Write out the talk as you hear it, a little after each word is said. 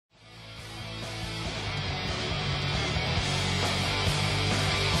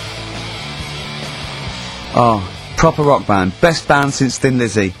Oh, proper rock band. Best band since Thin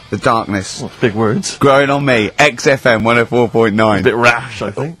Lizzy. The Darkness. Well, big words. Growing on Me. XFM 104.9. A bit rash,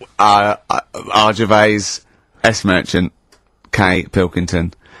 I think. R. Gervais, S. Merchant, K.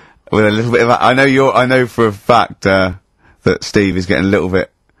 Pilkington. With a little bit of I know for a fact, that Steve is getting a little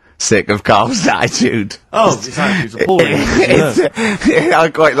bit sick of Carl's attitude. Oh, his attitude's appalling. I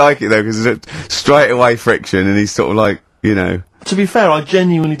quite like it though, because it's straight away friction, and he's sort of like, you know. To be fair, I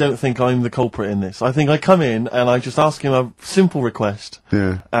genuinely don't think I'm the culprit in this. I think I come in and I just ask him a simple request.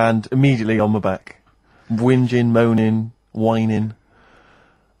 Yeah. And immediately on my back. Whinging, moaning, whining.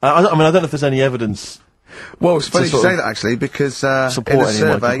 I mean, I don't know if there's any evidence. Well, it's funny you say that actually, because in a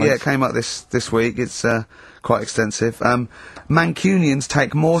survey, it came up this week. It's quite extensive. Mancunians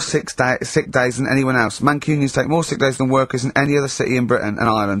take more sick days than anyone else. Mancunians take more sick days than workers in any other city in Britain and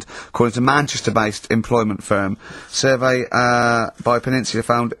Ireland, according to Manchester-based employment firm. Survey by Peninsula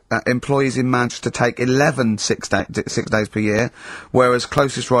found employees in Manchester take 11 sick days per year, whereas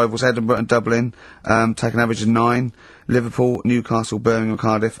closest rivals Edinburgh and Dublin take an average of 9. Liverpool, Newcastle, Birmingham,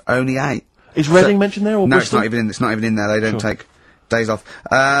 Cardiff only 8. Is Reading mentioned there, or no? Bristol? It's not even in there. They don't take days off.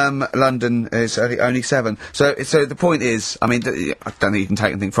 London is only 7. So the point is, I mean, I don't think you can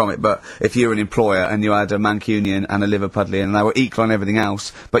take anything from it, but if you're an employer and you had a Mancunian and a Liverpudlian and they were equal on everything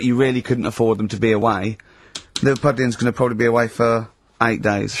else, but you really couldn't afford them to be away, Liverpudlian's going to probably be away for 8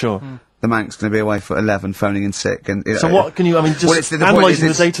 days. Sure. The Manc's going to be away for 11, phoning in sick. And so what can you? I mean, just analysing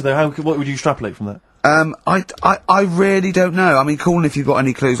the data there. What would you extrapolate from that? I really don't know. I mean, call in if you've got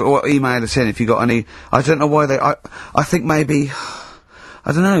any clues, or email us in if you've got any. I don't know why I think maybe.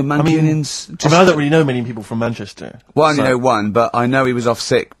 I don't know, Mancunians... I don't really know many people from Manchester. Well, I only know one, but I know he was off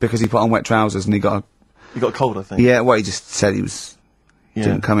sick because he put on wet trousers and he got a cold, I think. Yeah, well, he just said he was...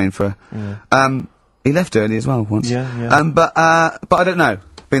 didn't come in for... Yeah. He left early as well once. Yeah. But I don't know.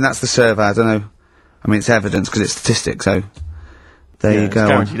 I mean, that's the survey, I don't know. I mean, it's evidence because it's statistics, so... There you go. It's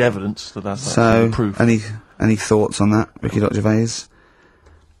guaranteed evidence that that's proof. Any thoughts on that, Ricky.Gervais?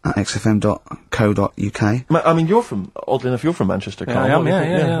 At xfm.co.uk. I mean, oddly enough, you're from Manchester, Carl. Yeah, I am,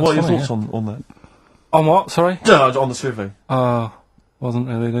 yeah. What are your thoughts on that? On what, sorry? On the survey. Wasn't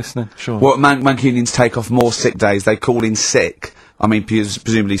really listening. Sure. Well, Mancunians take off more sick days. They call in sick. I mean,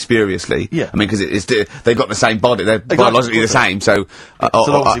 presumably spuriously. Yeah. I mean, because they've got the same body. They're biologically the same, so... so they're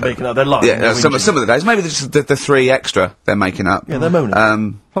obviously making up their life. Yeah, some of the days. Maybe just the 3 extra they're making up. Yeah, they're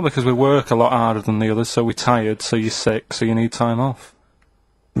moaning. Probably because we work a lot harder than the others, so we're tired, so you're sick, so you need time off.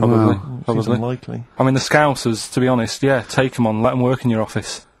 Probably. Seems unlikely. I mean, the Scousers, to be honest, take them on, let them work in your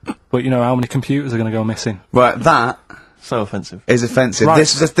office. But you know how many computers are going to go missing? Right, that... So offensive. Is offensive. Right.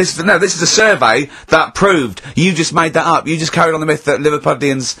 This is a survey that proved. You just made that up. You just carried on the myth that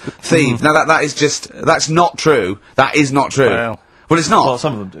Liverpudlians thieve. Now that's not true. That is not true. Well, it's not. Well,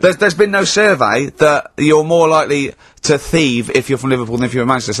 some of them do. There's been no survey that you're more likely to thieve if you're from Liverpool than if you're in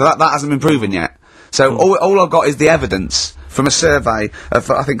Manchester. So that hasn't been proven yet. So all I've got is the evidence from a survey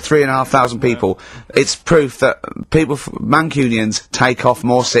of, I think, 3,500 people. It's proof that Mancunians take off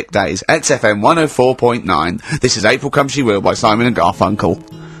more sick days. XFM 104.9. This is April Come She Will by Simon and Garfunkel.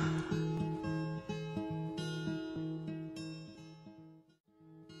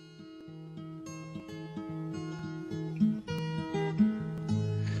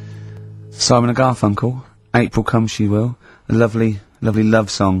 Simon and Garfunkel, April Come She Will. A lovely love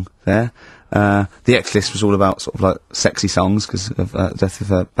song there. The X-List was all about sort of like sexy songs because of death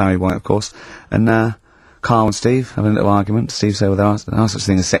of Barry White, of course. And Carl and Steve having a little argument. Steve said, well, there are such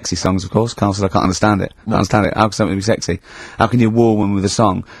things as sexy songs, of course. Carl said, I can't understand it. How can something be sexy? How can you woo a woman with a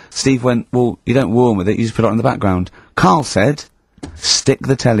song? Steve went, well, you don't woo them with it, you just put it on the background. Carl said, stick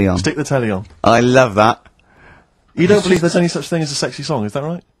the telly on. Stick the telly on. I love that. You don't believe there's any such thing as a sexy song, is that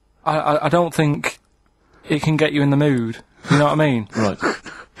right? I don't think it can get you in the mood. You know what I mean? Right.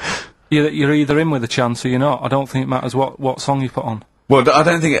 You're either in with a chance or you're not. I don't think it matters what song you put on. Well, I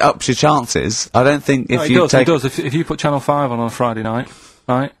don't think it ups your chances. I don't think if it does. If you put Channel 5 on a Friday night,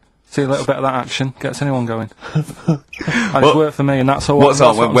 right, see a little bit of that action, gets anyone going. It's worked for me, and that's all. What's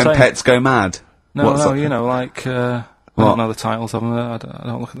on when pets go mad? No, you know, like, I don't know the titles of them, I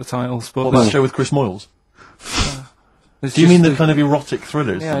don't look at the titles, but... Well, that show with Chris Moyles? Do you mean the kind of erotic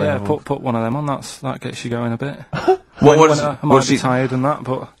thrillers? Yeah, put one of them on, that gets you going a bit. I might be tired and that,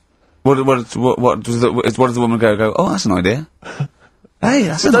 but... What does the woman go, oh, that's an idea. Hey,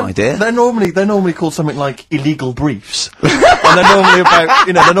 that's an idea. They're normally called something like illegal briefs. And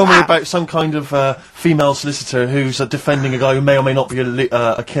they're normally about some kind of female solicitor who's defending a guy who may or may not be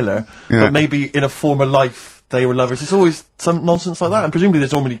a killer, but maybe in a former life they were lovers. It's always some nonsense like that, and presumably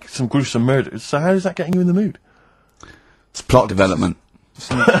there's normally some gruesome murders. So how is that getting you in the mood? It's plot development.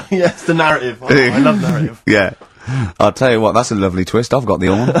 Yes, the narrative. Oh, I love narrative. Yeah. I'll tell you what, that's a lovely twist. I've got the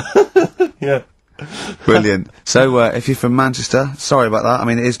horn. Yeah. Brilliant. So, if you're from Manchester, sorry about that. I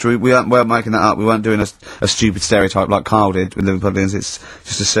mean, it is true. We weren't making that up. We weren't doing a stupid stereotype like Kyle did with Liverpoolians. It's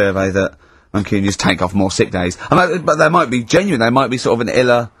just a survey that Mancunians take off more sick days. But they might be genuine. They might be sort of an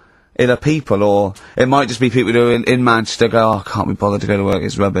iller people, or it might just be people who are in Manchester go, oh, I can't be bothered to go to work,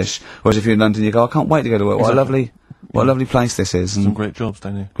 it's rubbish. Whereas if you're in London, you go, I can't wait to go to work. Exactly. What a lovely place this is. Some great jobs,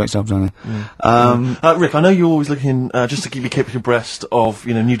 don't you? Great jobs, don't they? Yeah. Rick, I know you're always looking, just to keep you abreast of,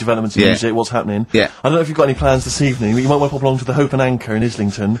 new developments in music, what's happening. Yeah. I don't know if you've got any plans this evening, but you might want to pop along to the Hope and Anchor in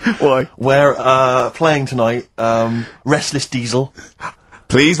Islington. Why? Where, playing tonight, Restless Diesel.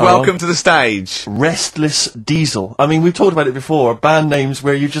 Please welcome to the stage. Restless Diesel. I mean, we've talked about it before, band names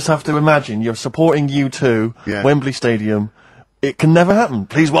where you just have to imagine you're supporting U2, Wembley Stadium. It can never happen.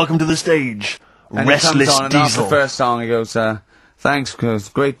 Please welcome to the stage. And Restless he comes on Diesel. And after the first song, he goes, thanks, cause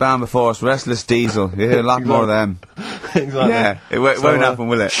great band before us, Restless Diesel. You hear a lot more of them. Exactly. Yeah, it won't happen,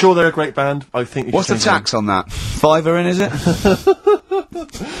 will it? Sure, they're a great band. I think. What's the tax on that? £5 in, is it?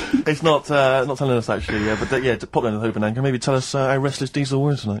 It's not telling us actually. Yeah, but pop down to the Hope and Anchor. Maybe tell us how Restless Diesel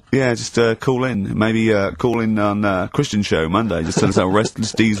were tonight. Yeah, just call in. Maybe call in on Christian Show Monday. Just tell us how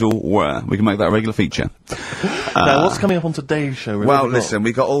Restless Diesel were. We can make that a regular feature. Now, what's coming up on today's show? Well, listen,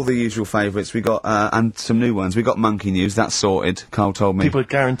 we got all the usual favourites. We got and some new ones. We got Monkey News. That's sorted. Carl told me. People are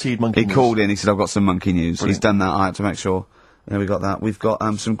guaranteed Monkey News. He called in. He said, "I've got some Monkey News." Brilliant. He's done that. I had to make sure. Yeah, we got that. We've got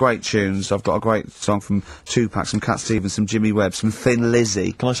some great tunes. I've got a great song from Tupac, some Cat Stevens, some Jimmy Webb, some Thin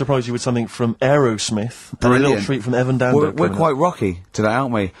Lizzy. Can I surprise you with something from Aerosmith? Brilliant. And a little treat from Evan Dando. We're quite rocky today,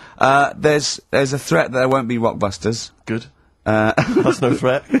 aren't we? There's a threat that there won't be Rockbusters. Good. That's no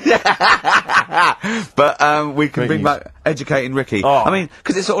threat. But we can bring back Educating Ricky. Oh. I mean,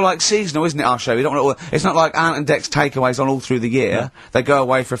 because it's sort of like seasonal, isn't it, our show? We don't want it's not like Ant and Dec's takeaways on all through the year. Yeah. They go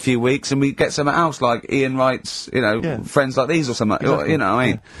away for a few weeks and we get something else, like Ian Wright's, Friends Like These or something. Exactly. You know what I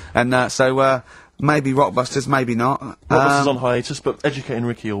mean? And so maybe Rockbusters, maybe not. Rockbusters on hiatus, but Educating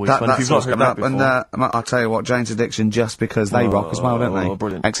Ricky always fun. If you've not heard that before. And I'll tell you what, Jane's Addiction, just because they rock as well, don't they? Oh,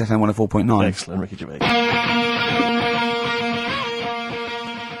 brilliant. XFM 104.9. Excellent, Ricky Gervais.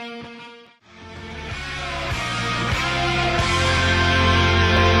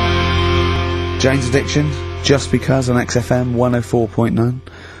 Jane's Addiction, just because on XFM 104.9,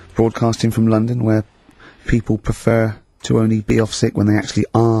 broadcasting from London, where people prefer to only be off sick when they actually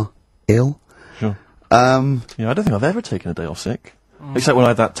are ill. Sure. I don't think I've ever taken a day off sick. Except when I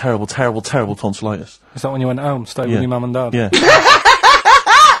had that terrible tonsillitis. Is that when you went home, stayed with your mum and dad? Yeah.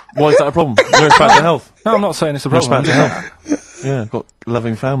 Why is that a problem? Nurse back to health. No, I'm not saying it's a problem. Nurse back to health. Yeah, I've got a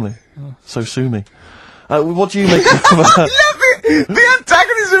loving family. So sue me. What do you make of The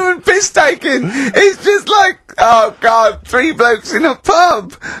antagonism and piss taking is just like, oh God, 3 blokes in a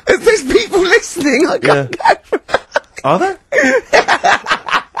pub. There's people listening. I can't Are there?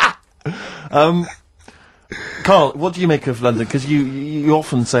 Carl, what do you make of London? Because you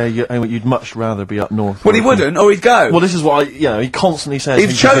often say you'd much rather be up north. Well, he wouldn't, or he'd go. Well, this is what he constantly says.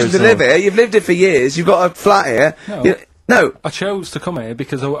 You've chosen to live here. You've lived here for years. You've got a flat here. No. I chose to come here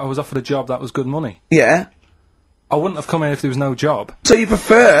because I was offered a job that was good money. Yeah. I wouldn't have come here if there was no job. So you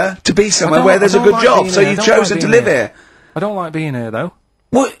prefer to be somewhere where there's a good job, so you've chosen to live here? I don't like being here, though.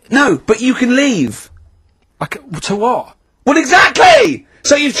 Well, no, but you can leave. To what? Well, exactly!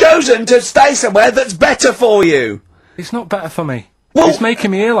 So you've chosen to stay somewhere that's better for you. It's not better for me. Well, it's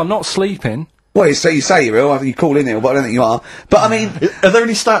making me ill, I'm not sleeping. Well, so you say you're ill, you call in ill, but I don't think you are. But I mean... Are there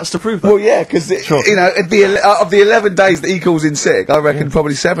any stats to prove that? Well, yeah, because, of the 11 days that he calls in sick, I reckon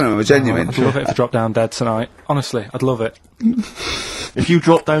probably 7 of them are genuine. I'd love it if I dropped down dead tonight. Honestly, I'd love it. If you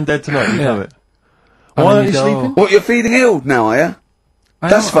drop down dead tonight, you'd have it. Why aren't you sleeping? What, you're feeling ill now, are you?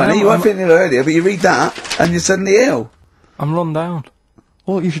 That's funny, you weren't feeling ill earlier, but you read that, and you're suddenly ill. I'm run down.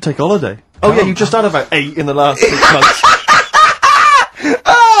 Well, you should take a holiday. Oh, yeah, you just had about 8 in the last 6 months.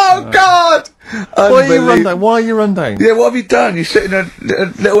 Oh, God! Why are you run down? Yeah, what have you done? You sit in a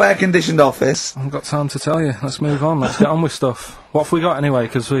little air-conditioned office. I haven't got time to tell you. Let's move on. Let's get on with stuff. What have we got anyway?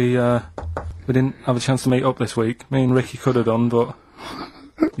 Because we didn't have a chance to meet up this week. Me and Ricky could have done, but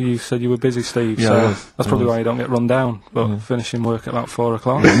you said you were busy, Steve. Yeah, so that's probably why you don't get run down. But finishing work at about 4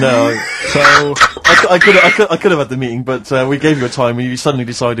 o'clock. No. So I could have had the meeting, but we gave you a time and you suddenly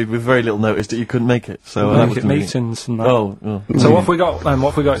decided with very little notice that you couldn't make it. So that was the meetings and that. Oh. So what have we got then?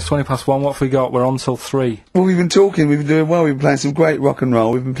 What have we got? It's 1:20. What have we got? We're on till 3. Well, we've been talking. We've been doing well. We've been playing some great rock and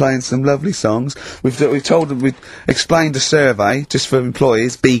roll. We've been playing some lovely songs. We've told them. We've explained a survey just for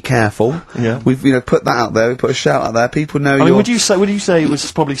employees. Be careful. Yeah. We've put that out there. We put a shout out there. People know. I mean, would you say it was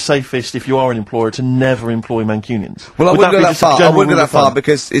it's probably safest if you are an employer to never employ Mancunians. Well, I wouldn't go that far. I wouldn't go that far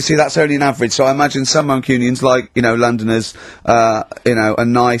because, you see, that's only an average. So I imagine some Mancunians, like, you know, Londoners, you know, are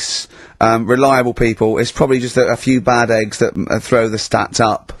nice, reliable people. It's probably just a few bad eggs that throw the stats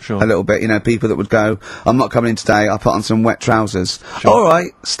up a little bit. You know, people that would go, I'm not coming in today, I'll put on some wet trousers. All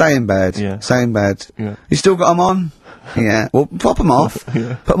right, stay in bed. Yeah. Stay in bed. Yeah. You still got them on? Yeah. Well, pop them off.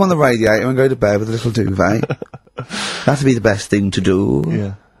 Yeah. Put them on the radiator and go to bed with a little duvet. That'd be the best thing to do.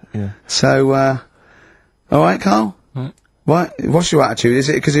 Yeah. Yeah. So, all right, Carl? Right. What's your attitude? Is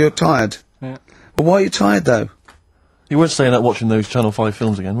it because you're tired? Yeah. Well, why are you tired, though? You weren't staying up watching those Channel 5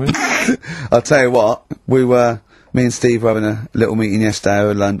 films again, were you? I'll tell you what, me and Steve were having a little meeting yesterday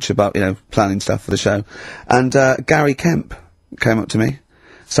over lunch about, you know, planning stuff for the show. And, Gary Kemp came up to me,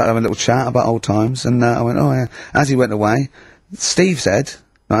 started having a little chat about old times, and, I went, oh yeah. As he went away, Steve said,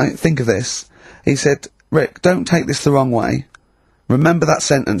 right, think of this. He said, Rick, don't take this the wrong way. Remember that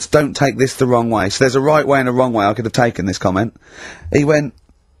sentence, don't take this the wrong way. So there's a right way and a wrong way I could have taken this comment. He went,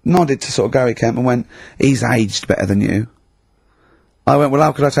 nodded to sort of Gary Kemp and went, he's aged better than you. I went, well,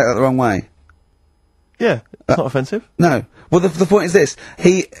 how could I take that the wrong way? Yeah, it's not offensive. No. Well, the point is this.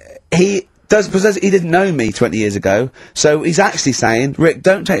 He because he didn't know me 20 years ago, so he's actually saying, Rick,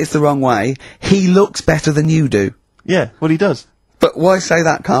 don't take this the wrong way. He looks better than you do. Yeah, well, he does. But why say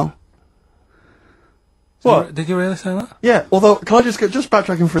that, Carl? What? Did you really say that? Yeah, although, can I just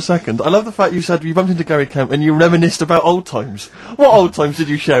backtracking for a second? I love the fact you said you bumped into Gary Kemp and you reminisced about old times. What old times did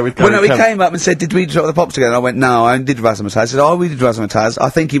you share with Gary Kemp? Well, no, he came up and said, did we drop the pops together? And I went, no, I did Razzmatazz. I said, oh, we did Razzmatazz.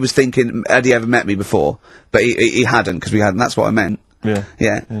 I think he was thinking, had he ever met me before? But he hadn't, because we hadn't. That's what I meant. Yeah.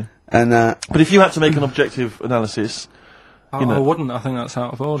 Yeah. And, but if you had to make an objective analysis, you know, I wouldn't. I think that's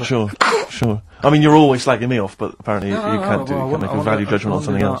out of order. Sure, sure. I mean, you're always slagging me off, but apparently you can't make a value judgment on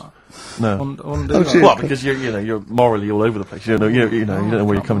something else. No. Well, because you're morally all over the place. You don't know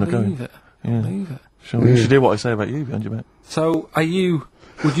where you're coming and going. Believe it. Sure. You should hear what I say about you behind your back. So,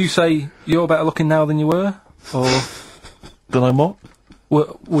 would you say you're better looking now than you were? Or than I'm what?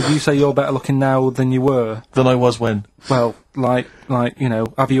 Would you say you're better looking now than you were? Than I was when? Well, like, you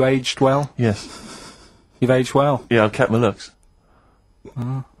know, have you aged well? Yes. You've aged well? Yeah, I've kept my looks.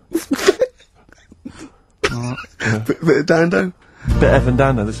 Bit of Dando? Bit Evan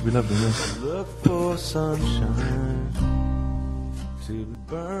Dando, this would be lovely, yes. Look for sunshine, see it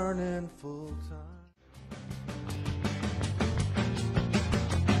burning full time.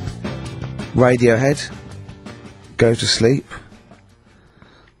 Radiohead, Go to Sleep.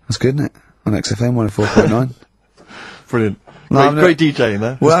 That's good, isn't it? On XFM 104.9. Brilliant. No, great DJing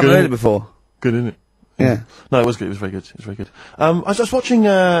there. Well, I haven't heard it before. Good, isn't it? Yeah. No, it was good. It was very good. It was very good. I was just watching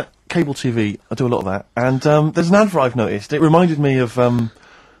cable TV. I do a lot of that, and there's an advert I've noticed. It reminded me of the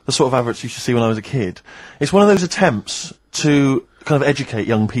sort of adverts you used to see when I was a kid. It's one of those attempts to kind of educate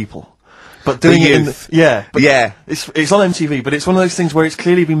young people, but doing it in It's on MTV, but it's one of those things where it's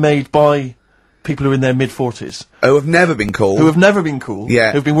clearly been made by people who are in their mid-40s. Who have never been cool.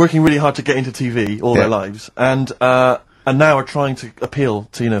 Yeah. Who've been working really hard to get into TV all their lives, and now are trying to appeal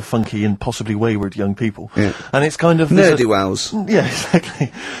to, you know, funky and possibly wayward young people. Yeah. And it's kind of... Nerdy wells. Yeah,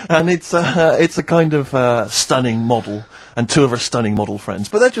 exactly. And it's a kind of stunning model, and two of her stunning model friends.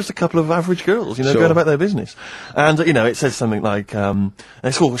 But they're just a couple of average girls, you know, going about their business. And, you know, it says something like,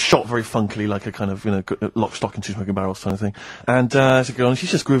 it's all shot very funkily, like a kind of, you know, lock, stock and two smoking barrels kind of thing. And it's a girl, and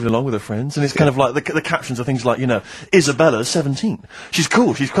she's just grooving along with her friends. And it's kind of like, the captions are things like, you know, Isabella's 17. She's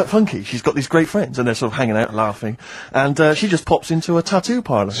cool, she's quite funky, she's got these great friends. And they're sort of hanging out and laughing. And she just pops into a tattoo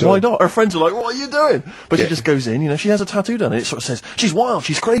parlour. Why not? Her friends are like, what are you doing? But she just goes in, you know, she has a tattoo done, and it sort of says, she's wild,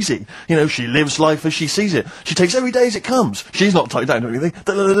 she's crazy. You know, she lives life as she sees it. She takes every day as it comes. She's not tied down to anything.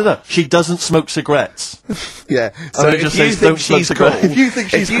 She doesn't smoke cigarettes. Yeah. So it just says, don't smoke cigarettes. If you think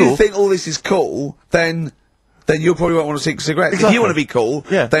she's cool. If you think all this is cool, then you probably won't want to smoke cigarettes. Exactly. If you want to be cool,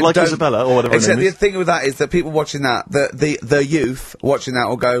 then like don't. Isabella or whatever. Except the thing with that is that people watching that, the youth watching that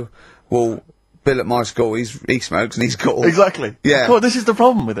will go, well, Bill at my school, he smokes and he's cool. Exactly. Yeah. Well, this is the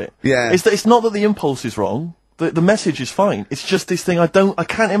problem with it. Yeah. It's not that the impulse is wrong. The message is fine. It's just this thing I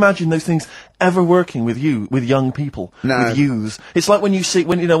can't imagine those things ever working with young people. No. With youths. It's like when you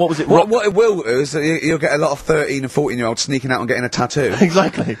know, what was it? What it will do is that you'll get a lot of 13 and 14-year-olds sneaking out and getting a tattoo.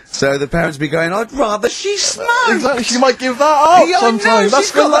 Exactly. So the parents will be going, I'd rather she smoked. Exactly. She might give that up sometime. That's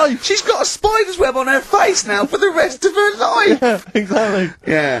for life. She's got a spider's web on her face now for the rest of her life. Yeah, exactly.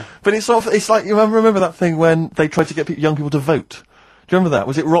 Yeah. But it's like, you remember that thing when they tried to get young people to vote? Do you remember that?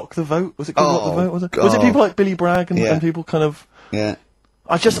 Was it Rock the Vote? Was it called Rock the Vote? Was it people like Billy Bragg and people kind of... Yeah.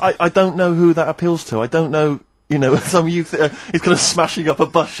 I don't know who that appeals to. I don't know, You know, some youth is kind of smashing up a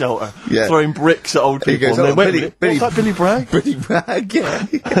bus shelter, Yeah. throwing bricks at old people. goes, and "Oh, wait a Billy- minute, Billy- what's that, Billy Bragg? Pretty brag, yeah.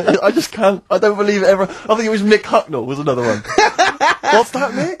 I just can't. I don't believe it ever. I think it was Mick Hucknall was another one. What's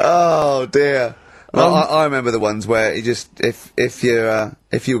that, Mick? Oh dear. Well, I remember the ones where you just if you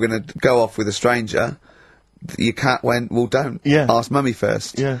were going to go off with a stranger, your cat went, well, don't. Yeah. Ask mummy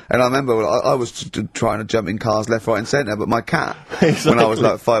first. Yeah. And I remember I was trying to jump in cars left, right, and centre, but my cat, Exactly. when I was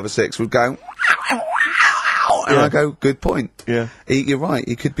like 5 or 6, would go. And Yeah. I go, good point. Yeah. You're right.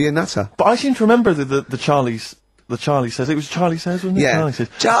 He could be a nutter. But I seem to remember the Charlie's. The Charlie Says. It was Charlie Says, wasn't it? Yeah. Charlie Says.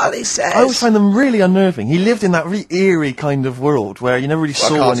 Charlie Says. I always find them really unnerving. He lived in that really eerie kind of world where you never really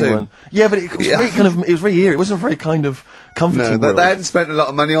saw cartoon. anyone. Yeah, but it was Yeah. very kind of. It was very eerie. It wasn't very kind of comforting. No, world. they hadn't spent a lot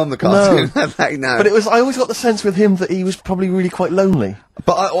of money on the cartoon, had they? No. But it was. I always got the sense with him that he was probably really quite lonely.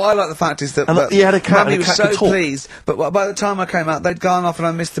 But what I like the fact is that, And he had a cat, Mummy and a was cat so could talk. pleased. But by the time I came out, they'd gone off and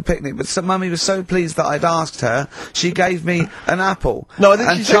I missed the picnic. But Mummy was so pleased that I'd asked her. She gave me an apple. No, I think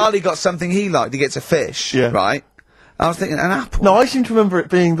and she said- Charlie got something he liked. He gets a fish. Yeah. Right. I was thinking an apple. No, I seem to remember it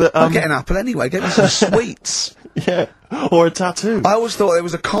being that. I'll get an apple anyway. Get me some sweets. Yeah, or a tattoo. I always thought it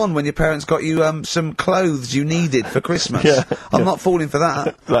was a con when your parents got you some clothes you needed for Christmas. Yeah, I'm yeah. not falling for that.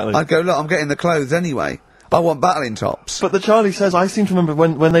 Exactly. I'd go, look, I'm getting the clothes anyway. I want battling tops. But the Charlie Says, I seem to remember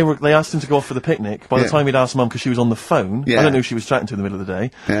when they asked him to go off for the picnic. By Yeah. the time he'd asked Mum because she was on the phone, Yeah. I don't know who she was chatting to in the middle of the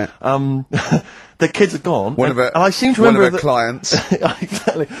day. Yeah. The kids had gone. One of her, and I seem to one remember of her that, clients.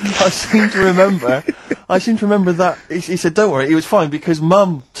 Exactly. I seem to remember that he said, "Don't worry, it was fine because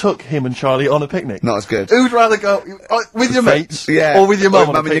Mum took him and Charlie on a picnic." Not as good. Who'd rather go with your mates, Yeah. or with your mum Or on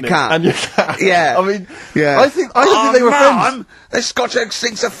a mum and your picnic cat. and your cat? Yeah. I mean, Yeah. I don't think they were friends. Mum, the Scotch egg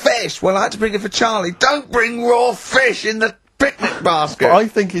stinks of fish. Well, I had to bring it for Charlie. Don't bring raw fish in the picnic basket. But I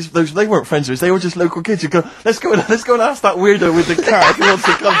think they weren't friends with us. They were just local kids. You go, let's go and ask that weirdo with the cat who wants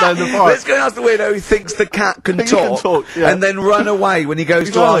to come down the park. Let's go and ask the weirdo who thinks the cat can He can talk, talk, yeah. and then run away when he goes to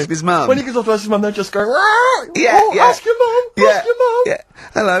Exactly. ask his mum. When he goes off to ask his mum, they're just going, Yeah, oh, yeah. ask your mum, Yeah, ask your mum. yeah.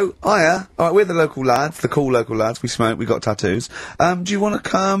 Hello, hiya. All right, we're the local lads, the cool local lads. We smoke, we got tattoos. Do you want to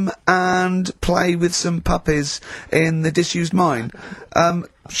come and play with some puppies in the disused mine?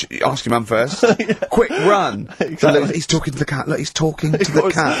 Ask your mum first. Quick run. Exactly. Look, he's talking to the cat. Look, he's talking to the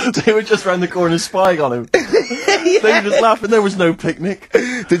cat. They were just round the corner spying on him. They were just laughing. There was no picnic.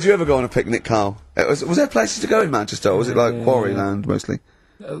 Did you ever go on a picnic, Carl? Was there places to go in Manchester, or was it like Quarryland mostly?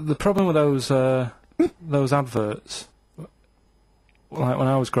 The problem with those adverts, like when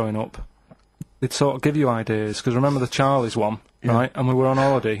I was growing up, they'd sort of give you ideas, because remember the Charlie's one, right? And we were on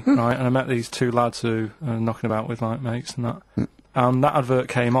holiday, right? And I met these two lads who are knocking about with like mates and that. And that advert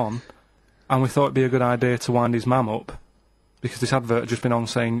came on, and we thought it'd be a good idea to wind his mum up, because this advert had just been on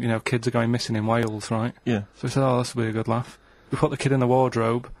saying, you know, kids are going missing in Wales, right? Yeah. So we said, oh, this will be a good laugh. We put the kid in the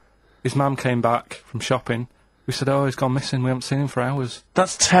wardrobe. His mum came back from shopping. We said, oh, he's gone missing. We haven't seen him for hours.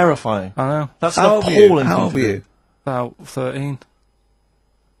 That's terrifying. I know. That's How an old were you? appalling How thing old to were do. you? About 13.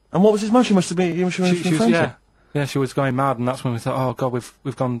 And what was his mum? She must have been. Yeah, she was going mad, and that's when we thought, oh God,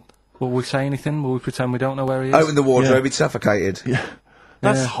 we've gone. Will we say anything? Will we pretend we don't know where he is? Open the wardrobe, Yeah. he'd suffocated. Yeah.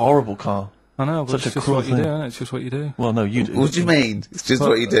 That's Yeah. horrible, Carl. I know, but Such a it's just cruel what you thing. do, isn't it? It's just what you do. Well, no, you do. What do you mean? It's just Well,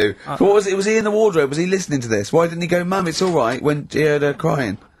 what you do. But what was it? Was he in the wardrobe? Was he listening to this? Why didn't he go, Mum, it's all right, when he heard her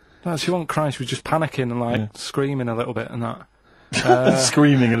crying? No, she wasn't crying. She was just panicking and like screaming a little bit and that.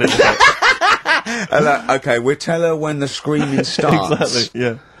 Screaming a little bit. Okay, we'll tell her when the screaming starts. Exactly,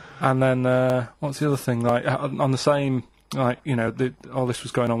 yeah. And then what's the other thing? Like on the same, like you know, all this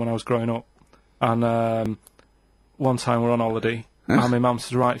was going on when I was growing up, and one time we're on holiday, and my mum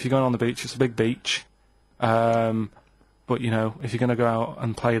says, right, if you're going on the beach, it's a big beach, but you know, if you're going to go out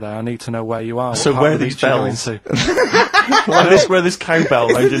and play there, I need to know where you are. So what part where of the these beach you're going bells? to. Where this cowbell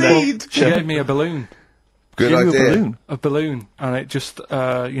round your neck. She gave me a balloon. Good Give you a idea. balloon. A balloon, and it just,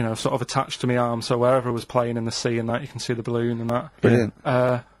 you know, sort of attached to my arm, so wherever I was playing in the sea and that, you can see the balloon and that. Brilliant.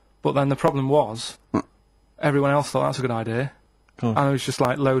 But then the problem was, everyone else thought that's a good idea, Cool. and it was just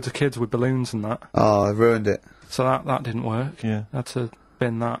like loads of kids with balloons and that, Oh, I ruined it. so that didn't work. Yeah. I had to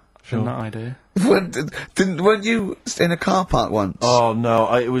bin that idea. Weren't you in a car park once? Oh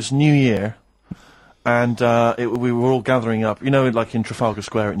no! It was New Year, and we were all gathering up. You know, like in Trafalgar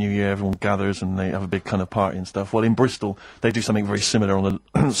Square at New Year, everyone gathers and they have a big kind of party and stuff. Well, in Bristol, they do something very similar on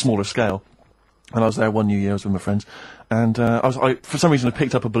a smaller scale. And I was there one New Year, I was with my friends, and I for some reason I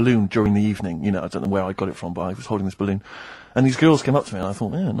picked up a balloon during the evening. You know, I don't know where I got it from, but I was holding this balloon, and these girls came up to me, and I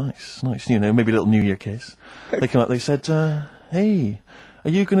thought, yeah, nice, you know, maybe a little New Year kiss. They came up, they said, hey, are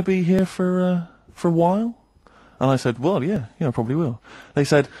you going to be here for a while? And I said, well, yeah, I probably will. They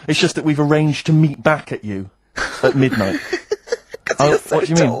said, it's just that we've arranged to meet back at you at midnight. You're so what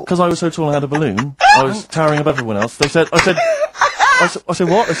do you mean? Because I was so tall and had a balloon, I was towering above everyone else. I said,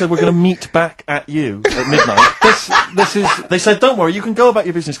 what? I said, we're going to meet back at you at midnight. This is... They said, don't worry, you can go about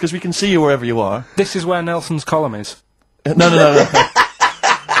your business, because we can see you wherever you are. This is where Nelson's column is. No.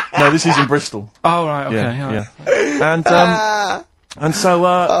 No, this is in Bristol. Oh, right, okay. Yeah. And so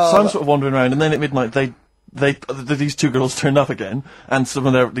I'm sort of wandering around, and then at midnight, these two girls turned up again, and some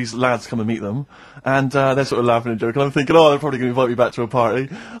of these lads come and meet them, and they're sort of laughing and joking. I'm thinking, they're probably going to invite me back to a party.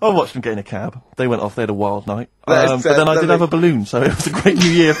 I watched them get in a cab. They went off. They had a wild night. But then I did have a balloon, so it was a great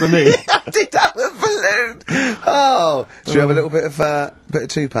new year for me. I did have a balloon. Oh, should we have a little bit of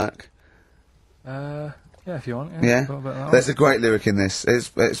Tupac? Yeah, if you want. Yeah. There's a great lyric in this.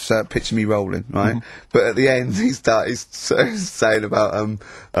 It's picture me rolling, right? But at the end, he's saying about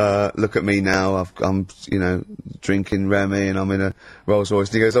look at me now. I'm drinking Remy and I'm in a Rolls Royce.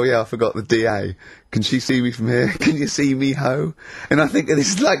 And he goes, oh yeah, I forgot the DA. Can she see me from here? Can you see me, ho? And I think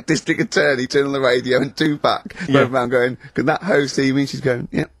this is like district attorney turning on the radio and Tupac going around going, can that ho see me? She's going,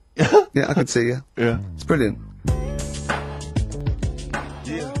 yeah, yeah, I can see you. Yeah, it's brilliant.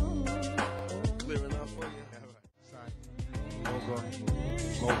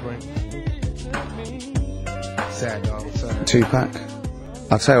 Tupac.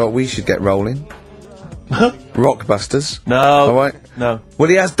 I'll tell you what, we should get rolling. Rockbusters. No. Alright? No. Well,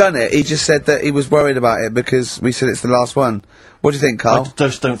 he has done it. He just said that he was worried about it because we said it's the last one. What do you think, Carl? I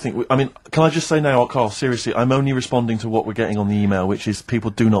just don't think... I mean, can I just say now, Carl, seriously, I'm only responding to what we're getting on the email, which is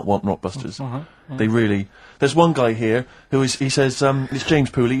people do not want Rockbusters. They really... There's one guy here who he says, it's James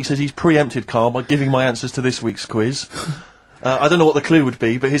Pooley, he says he's preempted Carl by giving my answers to this week's quiz. I don't know what the clue would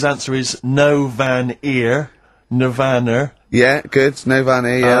be, but his answer is no van ear. Nirvana. Yeah, good.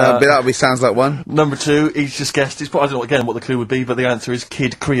 Nirvana, yeah. That sounds like one. Number 2, he's just guessed. I don't know again what the clue would be, but the answer is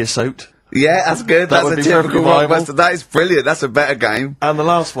Kid Creosote. Yeah, that's good. That's a typical Rockbuster. That is brilliant. That's a better game. And the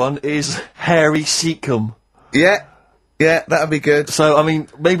last one is Harry Seacombe. Yeah. Yeah, that would be good. So, I mean,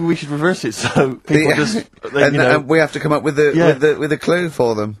 maybe we should reverse it so people just... and we have to come up with a clue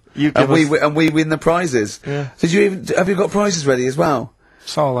for them. And we win the prizes. Yeah. Have you got prizes ready as well?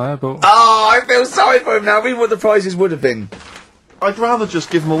 It's all there, but... Oh, I feel sorry for him now. I mean, what the prizes would have been. I'd rather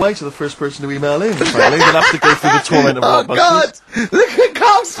just give them away to the first person to email in, frankly, than have to go through the torment of Oh, Rockbusters. God! Look at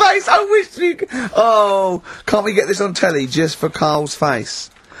Carl's face! I wish you could... Oh, can't we get this on telly just for Carl's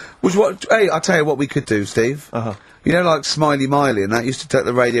face? Hey, I'll tell you what we could do, Steve. You know, like Smiley Miley and that used to take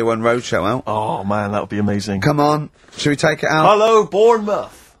the Radio 1 Roadshow out? Oh, man, that would be amazing. Come on. Should we take it out? Hello,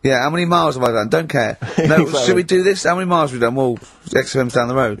 Bournemouth! Yeah, how many miles have I done? Don't care. No, Exactly. Should we do this? How many miles have we done? Well, XFM's down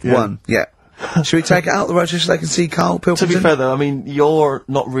the road. Yeah. 1. Yeah. Should we take it out the road just so they can see Carl Pilkington? To be fair, though, I mean, you're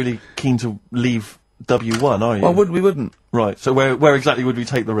not really keen to leave W1, are you? Well, we wouldn't. Right, so where exactly would we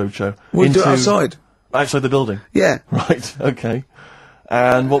take the roadshow? We'd do it outside. Outside the building? Yeah. Right, okay.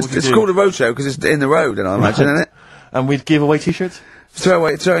 And what would you do? It's called a roadshow because it's in the road, I imagine, isn't it? And we'd give away T-shirts? Throw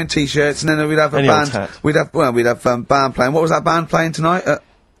in T-shirts, and then we'd have a band. We'd have band playing. What was that band playing tonight?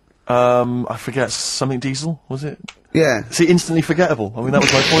 I forget, something Diesel, was it? Yeah. See, instantly forgettable. I mean, that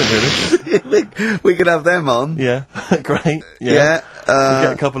was my point, really. we could have them on. Yeah, great. Yeah. We'd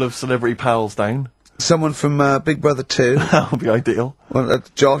get a couple of celebrity pals down. Someone from Big Brother 2. That would be ideal. Well,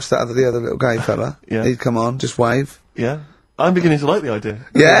 Josh, the other little gay fella. Yeah. He'd come on, just wave. Yeah. I'm beginning to like the idea.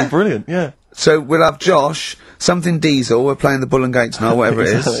 Yeah? That'd be brilliant, yeah. So we'll have Josh, something Diesel, we're playing the Bull and Gates now, whatever it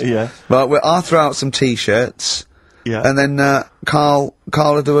is. Yeah. Right, I'll throw out some T-shirts. Yeah. And then, Carl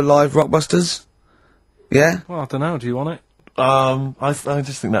will do a live Rockbusters. Yeah? Well, I don't know, do you want it? I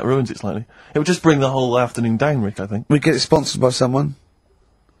just think that ruins it slightly. It would just bring the whole afternoon down, Rick, I think. We get it sponsored by someone.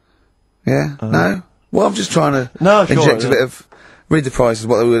 Yeah? No? Well, I'm just trying to inject a bit of... Read the prices,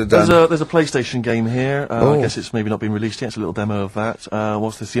 what they would have done. There's a PlayStation game here. I guess it's maybe not been released yet. It's a little demo of that.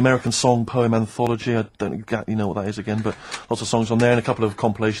 What's this? The American Song Poem Anthology. I don't exactly know what that is again, but lots of songs on there and a couple of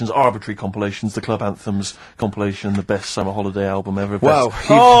compilations, arbitrary compilations, the Club Anthems compilation, the best summer holiday album ever. Wow.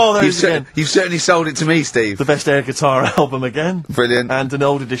 You've certainly sold it to me, Steve. The best air guitar album again. Brilliant. And an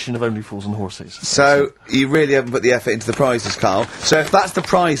old edition of Only Fools and Horses. So, you really haven't put the effort into the prizes, Carl. So if that's the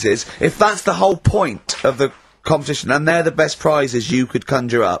prizes, if that's the whole point of the competition, and they're the best prizes you could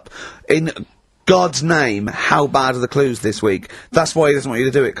conjure up, in God's name, how bad are the clues this week? That's why he doesn't want you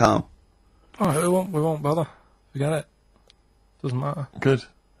to do it, Carl. Oh, we won't bother. Forget it. Doesn't matter. Good.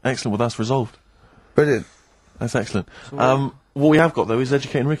 Excellent. Well, that's resolved. Brilliant. That's excellent. So, what we have got, though, is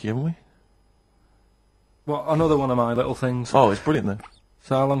Educating Ricky, haven't we? Well, another one of my little things. Oh, it's brilliant, then.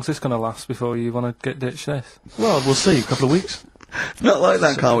 So how long's this going to last before you want to ditch this? Well, we'll see. A couple of weeks. Not like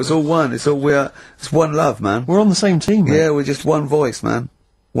that, Carl. It's all one. It's one love, man. We're on the same team, man. Yeah, we're just one voice, man.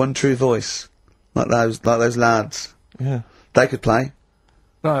 One true voice. Like those lads. Yeah. They could play.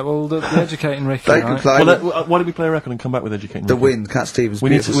 Right, well, the Educating Ricky, They right? could play. Well, why don't we play a record and come back with Educating The Ricky? Wind, Cat Stevens. We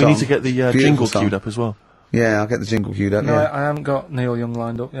need beautiful to get the Beautiful jingle song. queued up as well. Yeah, I'll get the jingle queued up. No, Yeah. I haven't got Neil Young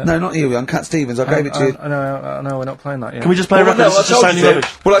lined up yet. No, not you, on Cat Stevens. I gave it to you. I know, we're not playing that yet. Can we just play a record no, that's just sounding rubbish?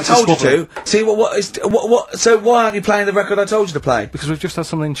 Well, I It's a told you squabble. to. See, what, so why aren't you playing the record I told you to play? Because we've just had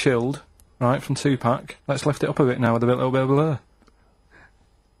something chilled, right, from Tupac. Let's lift it up a bit now with a little bit of Blur.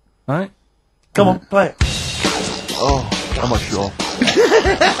 Right? Come on, play it. Oh, how much you off?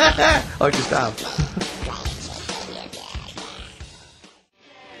 I just have.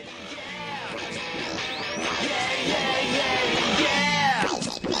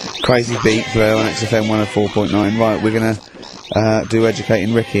 Crazy beat, Blur on XFM 104.9. Right, we're gonna do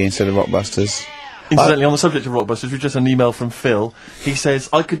Educating Ricky instead of Rockbusters. Incidentally, on the subject of Rockbusters, we've just had an email from Phil. He says,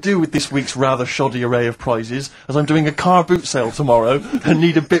 I could do with this week's rather shoddy array of prizes, as I'm doing a car boot sale tomorrow and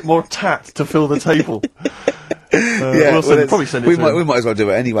need a bit more tact to fill the table. Probably send it we to might, him. we might as well do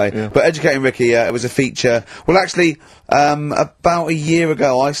it anyway. Yeah. But Educating Ricky, it was a feature. Well, actually, about a year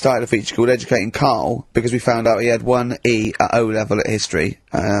ago, I started a feature called Educating Carl because we found out he had 1 E at O level at history,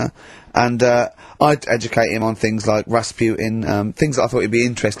 and I'd educate him on things like Rasputin, things that I thought he'd be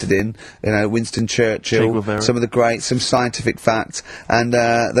interested in. You know, Winston Che Churchill, Guevara. some of the greats, some scientific facts, and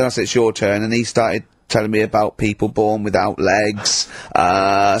then I said it's your turn, and he started telling me about people born without legs.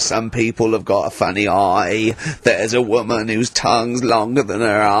 Some people have got a funny eye. There's a woman whose tongue's longer than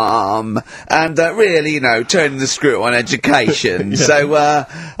her arm. And really, you know, turning the screw on education. Yeah. So,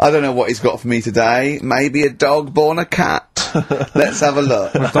 I don't know what he's got for me today. Maybe a dog born a cat. Let's have a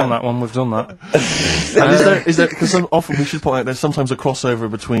look. We've done that one, we've done that. And is there, because often we should point out there's sometimes a crossover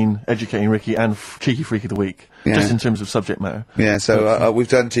between Educating Ricky and Cheeky Freak of the Week, Yeah. just in terms of subject matter. Yeah, so we've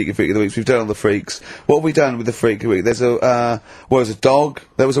done Cheeky Freak of the Week, we've done all the freaks. What have we done with the Freak of the Week? There's there's a dog.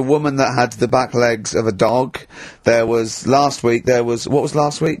 There was a woman that had the back legs of a dog. What was last week? It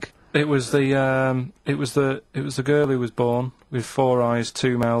was the girl who was born with 4 eyes,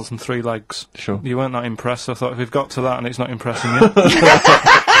 2 mouths, and 3 legs. Sure. You weren't that impressed. I thought if we've got to that and it's not impressing you,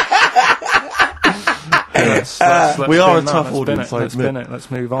 let's We are a spin that, tough let's audience, spin it, I let's admit. spin it.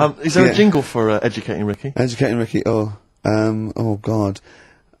 Let's move on. Is there Yeah. a jingle for Educating Ricky? Educating Ricky. Oh God.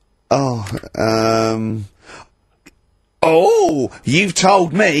 You've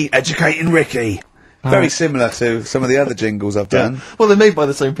told me Educating Ricky. Very similar to some of the other jingles I've done. Well, they're made by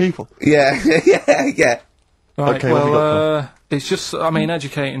the same people. Yeah, yeah. Right, Okay, what have we got it's just, I mean,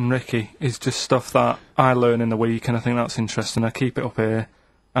 Educating Ricky is just stuff that I learn in the week, and I think that's interesting. I keep it up here,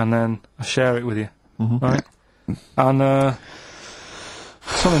 and then I share it with you, right? And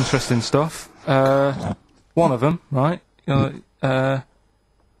some interesting stuff. One of them, right? You know,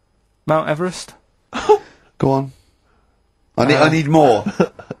 Mount Everest. Go on. I need more.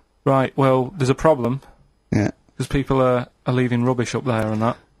 Right. Well, there's a problem Yeah. because people are leaving rubbish up there and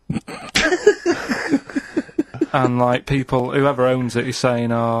that. And like people, whoever owns it is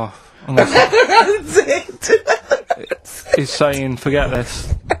saying, "Oh, is saying forget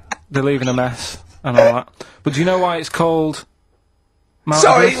this. They're leaving a mess and all that." But do you know why it's called Mount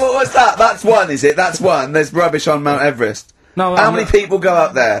Sorry, Everest? what was that? That's one, is it? That's one. There's rubbish on Mount Everest. No, How many people go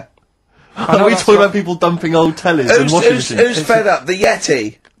up there? I know Are we that's talking what- about people dumping old tellies and washing machines? Who's fed up? The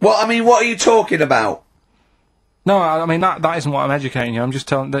Yeti? What are you talking about? No, I mean that isn't what I'm educating you. I'm just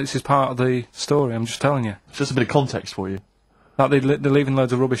telling. This is part of the story. I'm just telling you It's just a bit of context for you. that they're leaving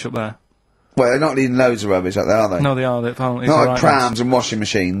loads of rubbish up there. Well, they're not leaving loads of rubbish up there, are they? No, they are. They apparently Not it's like a right prams mess. and washing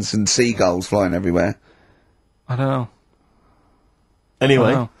machines and seagulls flying everywhere. I don't know.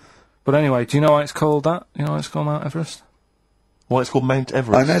 Anyway, Oh. But anyway, do you know why it's called that? You know why it's called Mount Everest? why it's called Mount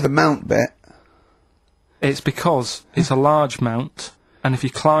Everest? I know the mount bit. It's because it's a large mount, and if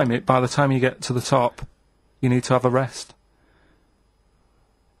you climb it, by the time you get to the top, you need to have a rest.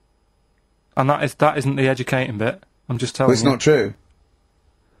 And that isn't the educating bit. I'm just telling Well, it's you. not true.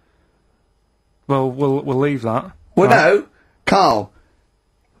 Well, we'll leave that. Well, right? no, Carl.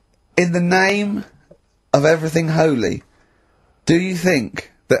 In the name of everything holy, do you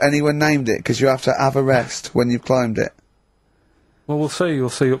think that anyone named it because you have to have a rest when you've climbed it? Well, we'll see. You'll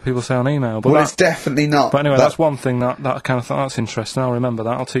see what people say on email. But Well, that- it's definitely not. But anyway, That- that's one thing that I kind of thought that's interesting. I'll remember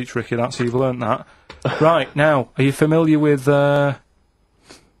that. I'll teach Ricky that, so you've learnt that. Right, now, are you familiar with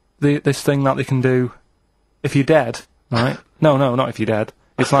this thing that they can do if you're dead, right? No, not if you're dead.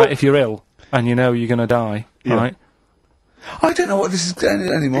 It's like if you're ill and you know you're going to die, Yeah. right? I don't know what this is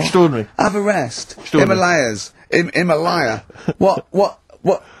anymore. Extraordinary. Have a rest. Extraordinary. Himalayas. Himalaya. What?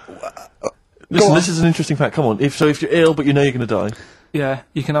 Listen, on. this is an interesting fact. Come on. If you're ill but you know you're going to die, Yeah,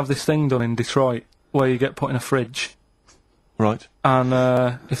 you can have this thing done in Detroit where you get put in a fridge right?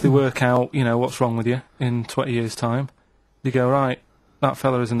 and if they work out, you know, what's wrong with you in 20 years' time, You go, right, that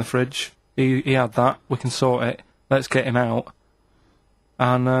fella is in the fridge. He had that. We can sort it. Let's get him out.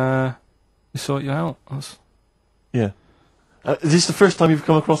 And they sort you out. Yeah. Is this the first time you've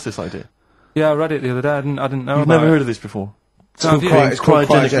come across this idea? Yeah, I read it the other day. I didn't know You've about never it. heard of this before? It's called cryogenically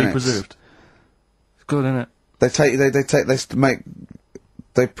cryogenically preserved. It's good, isn't it?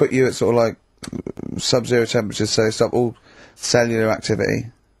 They put you at sort of like sub-zero temperatures, so they stop all cellular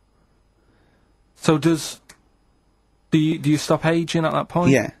activity. So do you stop aging at that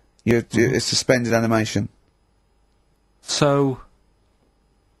point? Yeah, it's suspended animation. So,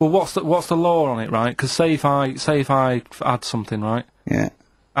 well, what's the law on it, right? Because say if I add something, right? Yeah.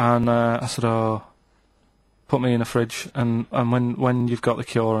 And I said, oh, put me in a fridge, and when you've got the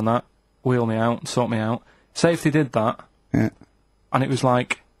cure and that, wheel me out, sort me out. Say if they did that, yeah, and it was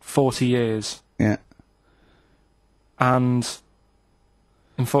like 40 years, yeah, and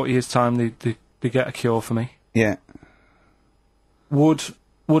in 40 years' time they get a cure for me. yeah. Would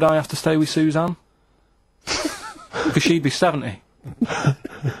I have to stay with Suzanne? Because she'd be 70.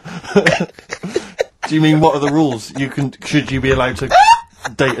 Do you mean what are the rules? Should you be allowed to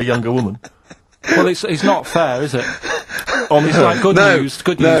date a younger woman? Well, it's not fair, is it? It's like good news,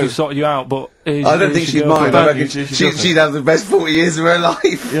 we sorted you out, but... I don't think she'd mind. I reckon she'd have the best 40 years of her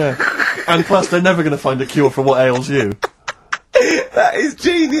life. Yeah. And plus, they're never going to find a cure for what ails you. That is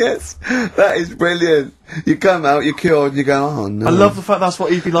genius. That is brilliant. You come out, you're cured, and you go, oh no. I love the fact that's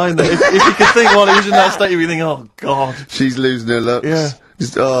what he'd be lying there. If you could think while he was in that state, you'd be thinking, oh god. She's losing her looks. Yeah.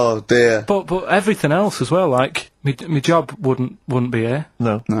 Just, oh dear. But everything else as well, like, my job wouldn't be here.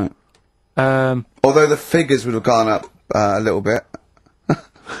 No. No. Although the figures would have gone up a little bit.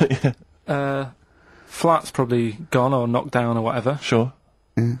 Yeah. Flat's probably gone or knocked down or whatever. Sure.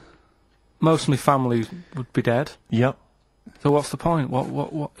 Yeah. Most of my family would be dead. Yep. So what's the point?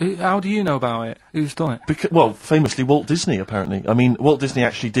 What? How do you know about it? Who's done it? Well, famously Walt Disney, apparently. I mean, Walt Disney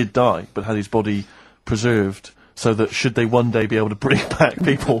actually did die, but had his body preserved so that should they one day be able to bring back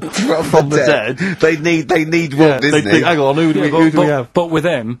people from the dead, they need Walt Disney. Hang on, who do we have? But with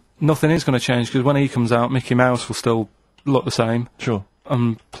him, nothing is going to change, because when he comes out, Mickey Mouse will still look the same. Sure.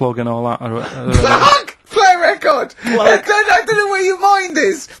 And plug and all that. Plug! Play a record! I don't know where your mind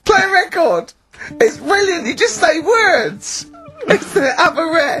is! Play a record! It's brilliant, you just say words! It's the have a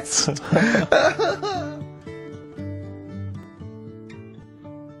rest!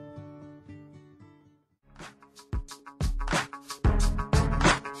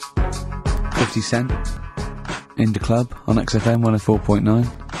 50 Cent in the club on XFM 104.9.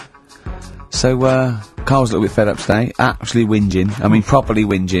 So, Carl's a little bit fed up today, actually whinging, I mean properly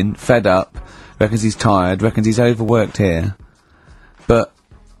whinging, fed up, reckons he's tired, reckons he's overworked here. But,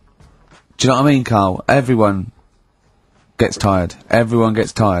 do you know what I mean, Carl? Everyone gets tired. Everyone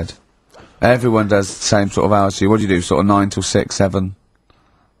gets tired. Everyone does the same sort of hours to you. What do you do, sort of 9 till 6, 7?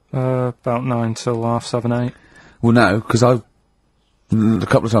 About 9 till 7:30, 8. Well, no, because a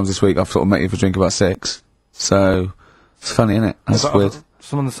couple of times this week I've sort of met you for a drink about 6. So, it's funny, isn't it? That's weird.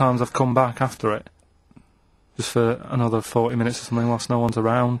 Some of the times I've come back after it, just for another 40 minutes or something whilst no one's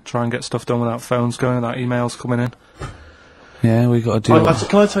around, try and get stuff done without phones going, without emails coming in. Yeah, we got to do it.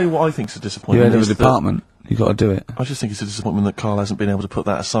 Can I tell you what I think's a disappointment? You're head of the department. You got to do it. I just think it's a disappointment that Carl hasn't been able to put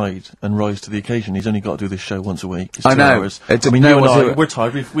that aside and rise to the occasion. He's only got to do this show once a week. It's 2 hours. I mean, you and I, we're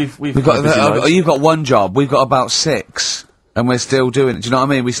tired. We've got you've got one job. We've got about 6, and we're still doing it. Do you know what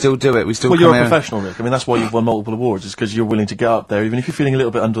I mean? We still do it. We still. Well, you're a professional, Rick. I mean, that's why you've won multiple awards. Is because you're willing to get up there, even if you're feeling a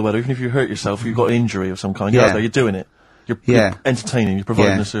little bit under the weather, even if you hurt yourself, you've got an injury of some kind. You're out there. You're doing it. You're entertaining. You're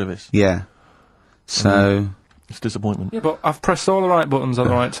providing a service. Yeah. So. It's disappointment. Yeah, but I've pressed all the right buttons at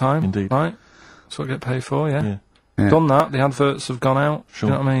the right time. Indeed. Right? That's what I get paid for, yeah. Done that, the adverts have gone out. Sure.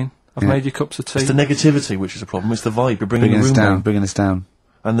 Do you know what I mean? I've made you cups of tea. It's the negativity which is a problem. It's the vibe. You're bringing the room down. Bringing us down.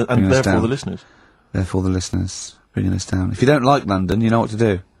 And therefore the listeners. Therefore the listeners. Bringing us down. If you don't like London, you know what to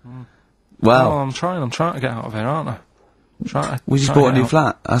do. Well. Oh, I'm trying to get out of here, aren't I? We just bought a new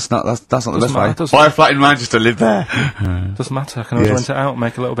flat. That's not the best way. Buy a flat in Manchester, live there. Doesn't matter, I can always rent it out and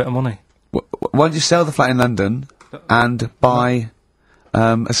make a little bit of money. Why don't you sell the flat in London and buy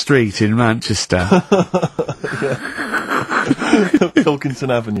a street in Manchester? Pilkington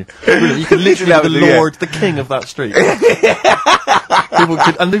Avenue. Really, you could literally be the lord, the king of that street.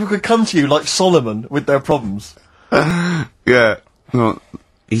 people could come to you like Solomon with their problems. Yeah. Well,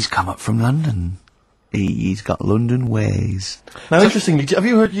 he's come up from London. He's got London ways. Now, interestingly, have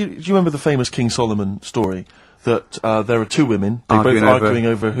you heard? Do you remember the famous King Solomon story that there are 2 women, they both arguing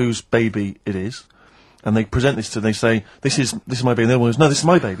over whose baby it is, and they present this they say, this is my baby, and the other one goes, no, this is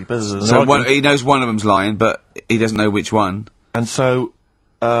my baby. So he knows one of them's lying, but he doesn't know which one. And so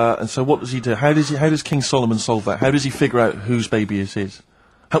And so what does he do? How does King Solomon solve that? How does he figure out whose baby is his?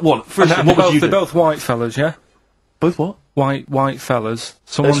 First, what would you do? They're both white fellas, yeah? Both what? White fellas.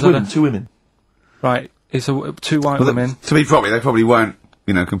 Two women. Right, it's two white women. To be probably, they probably weren't,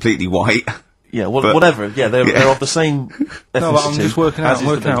 completely white. Yeah, whatever. Yeah, they're of the same ethnicity. No, but I'm just working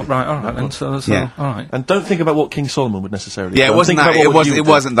out. Right, all right then. So all right. And don't think about what King Solomon would necessarily. Yeah, do. it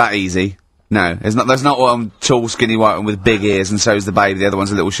wasn't that easy. No, there's not one tall, skinny white one with big ears, and so's the baby. The other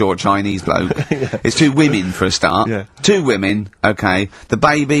one's a little short Chinese bloke. It's two women for a start. Yeah. Two women. Okay. The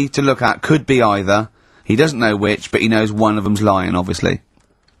baby to look at could be either. He doesn't know which, but he knows one of them's lying, obviously.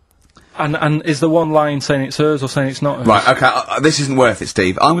 And is the one lying saying it's hers or saying it's not hers? Right, okay, this isn't worth it,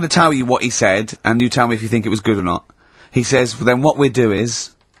 Steve. I'm going to tell you what he said, and you tell me if you think it was good or not. He says, then what we do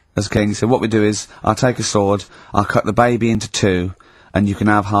is, as king, he said, what we do is, I'll take a sword, I'll cut the baby into two, and you can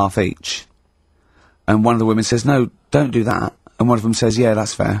have half each. And one of the women says, no, don't do that. And one of them says, yeah,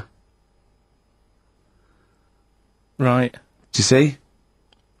 that's fair. Right. Do you see?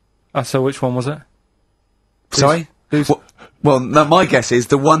 So which one was it? Sorry? Well, no, my guess is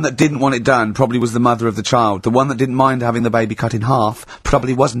the one that didn't want it done probably was the mother of the child. The one that didn't mind having the baby cut in half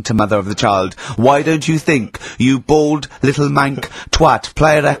probably wasn't a mother of the child. Why don't you think, you bald little mank twat?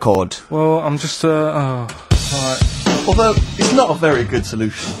 Play a record. Well, I'm just, alright. Although, it's not a very good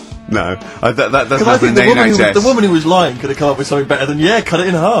solution. No, that doesn't I think the woman who was lying could have come up with something better than, cut it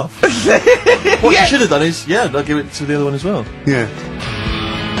in half. What she should have done is, I'll give it to the other one as well. Yeah.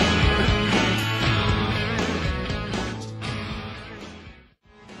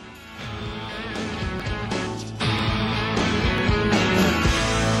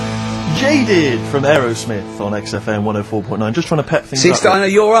 Jaded from Aerosmith on XFM 104.9. Just trying to pep things up. See, I know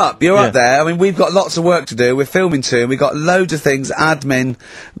you're up there. I mean, we've got lots of work to do. We're filming soon. We've got loads of things, admin,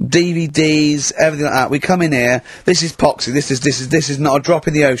 DVDs, everything like that. We come in here. This is poxy. This is not a drop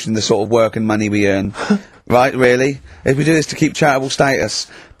in the ocean, the sort of work and money we earn. Right, really? If we do this to keep charitable status.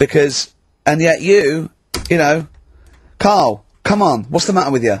 And yet you know, Carl, come on, what's the matter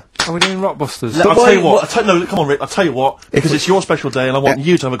with you? Are we doing Rockbusters? I'll tell you what. No, come on, Rick. I'll tell you what. Because it's your special day, and I want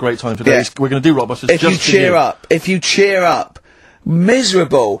you to have a great time today. Yeah. We're going to do Rockbusters. If you cheer up,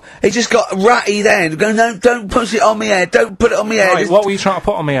 miserable. He just got ratty then. Go, no, don't push it on me head. Don't put it on me head. Right, what were you trying to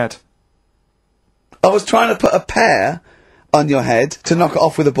put on me head? I was trying to put a pear on your head to knock it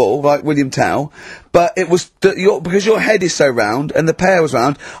off with a ball, like William Tell, but it was because your head is so round and the pear was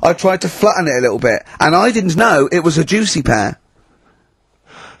round. I tried to flatten it a little bit, and I didn't know it was a juicy pear.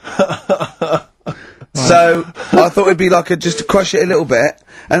 So I thought it'd be like just to crush it a little bit,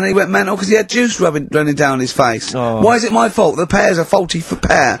 and then he went mental because he had juice running down his face. Oh. Why is it my fault? The pear's a faulty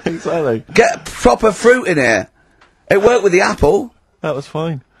pear. Exactly. Get proper fruit in here. It worked with the apple. That was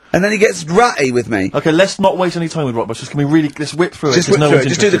fine. And then he gets ratty with me. Okay, let's not waste any time with Rockbusters. Can we really let's whip through it? Just whip through it.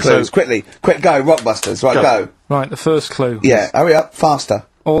 Just do the clues quickly. Quick, go Rockbusters. Right, go. Right, the first clue. Yeah, hurry up, faster.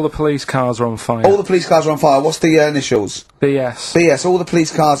 All the police cars are on fire. All the police cars are on fire. What's the initials? BS. BS. All the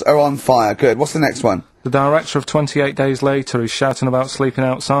police cars are on fire. Good. What's the next one? The director of 28 Days Later is shouting about sleeping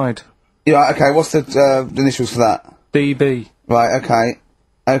outside. Yeah, okay. What's the initials for that? DB. Right, okay.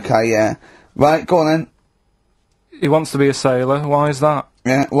 Okay, yeah. Right, go on then. He wants to be a sailor. Why is that?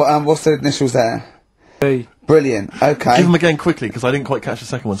 Yeah, well, what's the initials there? B. Brilliant, okay. Give them again quickly, because I didn't quite catch the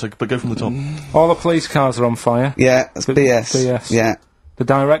second one, but go from the top. All the police cars are on fire. Yeah, that's BS. BS. Yeah. The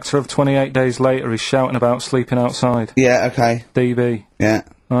director of 28 Days Later is shouting about sleeping outside. Yeah, okay. DB. Yeah.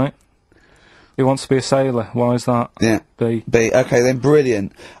 Right? He wants to be a sailor. Why is that? Yeah. B. B. Okay, then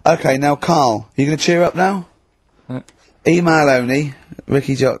brilliant. Okay, now Carl, you going to cheer up now? Email only,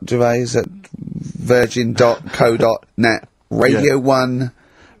 Ricky Gervais at virgin.co.net. Radio 1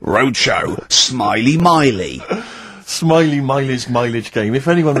 Roadshow. Smiley Miley. Smiley Miley's mileage game. If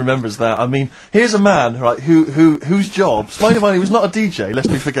anyone remembers that, I mean, here's a man, right, whose job, Smiley Miley was not a DJ,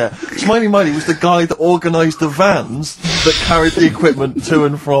 lest we forget. Smiley Miley was the guy that organised the vans that carried the equipment to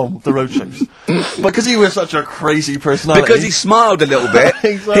and from the roadshows. Because he was such a crazy personality. Because he smiled a little bit.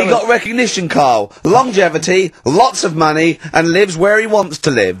 Exactly. He got recognition, Carl. Longevity, lots of money, and lives where he wants to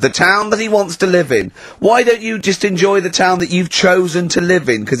live. The town that he wants to live in. Why don't you just enjoy the town that you've chosen to live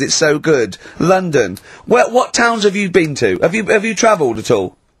in, because it's so good? London. What towns have you been to? Have you travelled at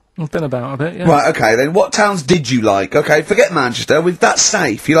all? I've been about a bit, yeah. Right, okay, then what towns did you like? Okay, forget Manchester. That's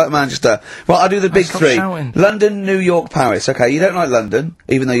safe. You like Manchester. Right, I'll do the big three. Shouting. London, New York, Paris. Okay, you don't like London,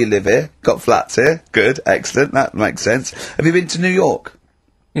 even though you live here. Got flats here. Good, excellent. That makes sense. Have you been to New York?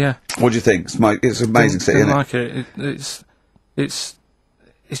 Yeah. What do you think? It's an amazing city, isn't it? Like it's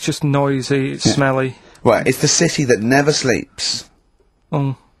just noisy, it's smelly. Right, it's the city that never sleeps.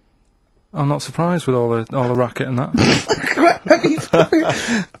 I'm not surprised with all the racket and that.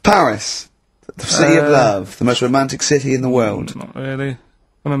 Paris, the city of love, the most romantic city in the world. Not really. I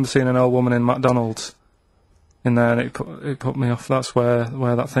remember seeing an old woman in McDonald's in there, and it put me off. That's where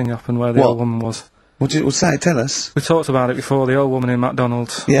that thing happened, where the old woman was. What did it say? Tell us. We talked about it before. The old woman in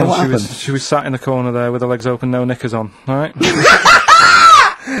McDonald's. Yeah, what happened? She was sat in the corner there with her legs open, no knickers on. Right.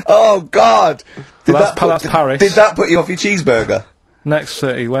 Oh God! That's Paris. Did that put you off your cheeseburger? Next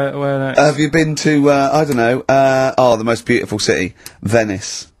city. Where next? Have you been to? I don't know. The most beautiful city,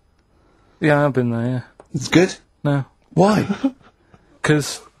 Venice. Yeah, I've been there. Yeah. It's good. No. Why?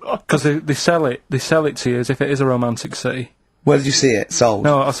 Because they sell it to you as if it is a romantic city. Where did you see it sold?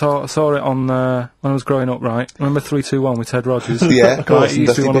 No, I saw it on when I was growing up. Right, remember 3-2-1 with Ted Rogers? Yeah, of course. Right, it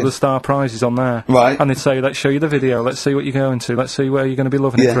used to be one of the star prizes on there. Right. And they'd say, "Let's show you the video. Let's see what you're going to. Let's see where you're going to be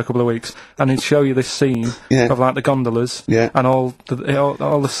loving it for a couple of weeks." And he'd show you this scene of like the gondolas and all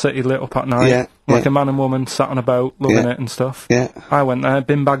the city lit up at night, like a man and woman sat on a boat loving it and stuff. Yeah. I went there,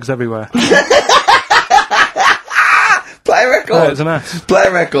 bin bags everywhere. Play a record. Yeah, it's a mess. Play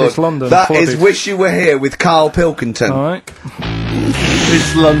a record. It's London. That flooded. is "Wish You Were Here" with Carl Pilkington. All right.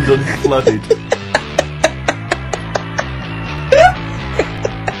 It's London flooded.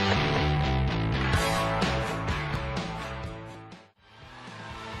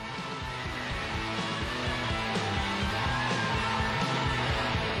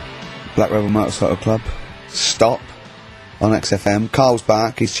 Black Rebel Motorcycle Club. Stop on XFM. Carl's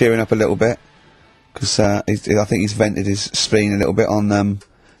back. He's cheering up a little bit because I think he's vented his spleen a little bit on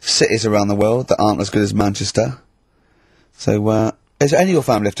cities around the world that aren't as good as Manchester. So, is any of your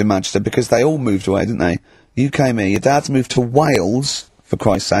family left in Manchester? Because they all moved away, didn't they? You came here. Your dad's moved to Wales, for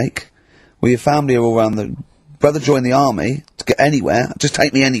Christ's sake. Well, your family are all around the... Brother joined the army to get anywhere. Just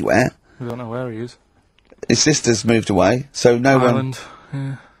take me anywhere. I don't know where he is. His sister's moved away, so no Ireland.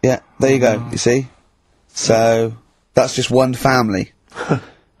 one... Yeah, there you go, you see? So, that's just one family.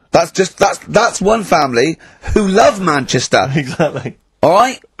 That's one family who love Manchester. Exactly.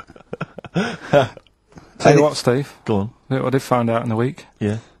 Alright? Tell you what, Steve. Go on. Look what I did find out in the week.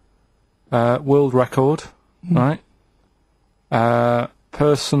 Yeah. World record, right?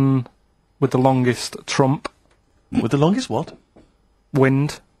 Person with the longest trump. With the longest what?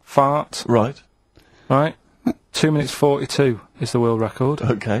 Wind. Fart. Right. Right? 2 minutes 42 is the world record.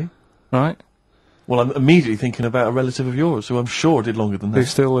 Okay. Right? Well, I'm immediately thinking about a relative of yours who I'm sure did longer than that. Who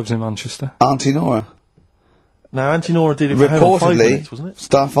still lives in Manchester. Auntie Nora. Now, Auntie Nora did it for how long? 5 minutes, wasn't it?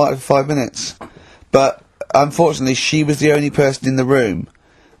 Starfighter for 5 minutes. But, unfortunately, she was the only person in the room.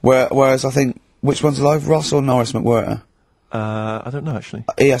 Whereas I think, which one's alive, Ross or Norris McWhirter? I don't know, actually.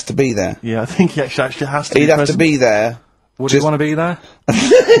 He has to be there. Yeah, I think he actually has to He'd be have present. to be there. Would you want to be there?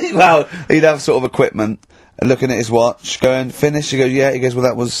 Well, he'd have sort of equipment, looking at his watch, going, finish? He goes, yeah. He goes, well,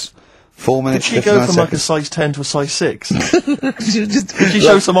 that was 4 minutes, Did she go from 59 like a seconds. size 10 to a size 6? Did Did she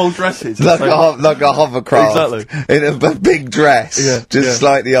show some old dresses? like a hovercraft. Exactly. In a big dress. Yeah, just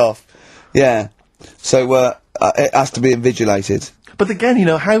slightly off. Yeah. So, it has to be invigilated. But again, you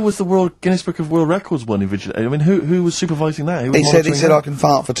know, how was the Guinness Book of World Records one invigilated? I mean, who was supervising that? Who was He monitoring said, that? I can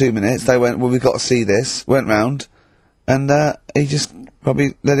fart for 2 minutes. They went, well, we've got to see this. Went round. And, he just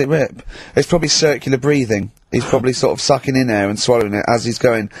probably let it rip. It's probably circular breathing. He's probably sort of sucking in air and swallowing it as he's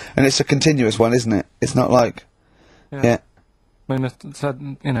going. And it's a continuous one, isn't it? It's not like... Yeah. I mean, I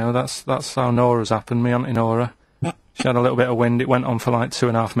said, you know, that's how Nora's happened. Me Auntie Nora. She had a little bit of wind. It went on for like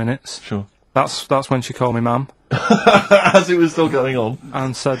 2.5 minutes. Sure. That's when she called me ma'am. As it was still going on.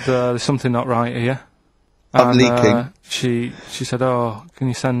 And said, there's something not right here. I'm And, leaking. She said, oh, can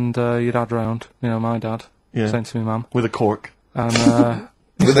you send your dad round? You know, my dad. Yeah. Saying to me ma'am. With a cork. And,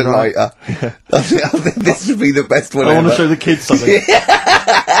 With a lighter. I think this would be the best one I ever. want to show the kids something. he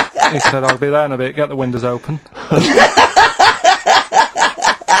said, I'll be there in a bit, get the windows open.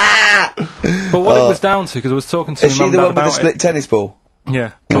 But what it was down to, because I was talking to Is my she mum the and one dad with the about split tennis ball? it. Yeah.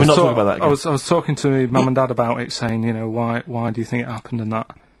 Can we I was not talk about that again? I was talking to my mum and dad about it, saying, you know, why do you think it happened and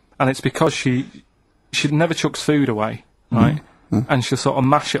that? And it's because she never chucks food away, right? And she'll sort of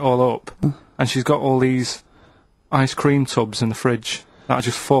mash it all up. And she's got all these ice cream tubs in the fridge that are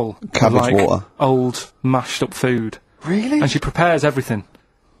just full Cabbage of, like, water. old, mashed up food. Really? And she prepares everything.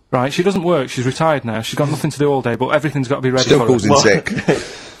 Right, she doesn't work, she's retired now, she's got nothing to do all day, but everything's got to be ready Still for calls her. in sick. Do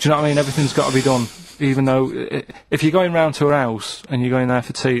you know what I mean? Everything's got to be done. Even though, if you're going round to her house, and you're going there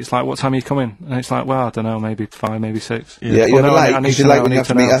for tea, it's like, what time are you coming? And it's like, well, I don't know, maybe 5, maybe 6. Yeah, you're late, because you're late when you have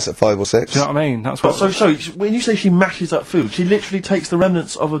to meet us at 5 or 6. Do you know what I mean? That's But what... so, when you say she mashes up food, she literally takes the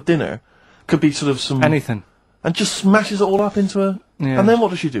remnants of a dinner, could be sort of some... Anything. And just smashes it all up into a... Yeah. And then what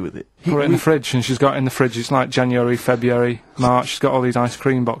does she do with it? Put it in the fridge, and she's got it in the fridge. It's like January, February, March. She's got all these ice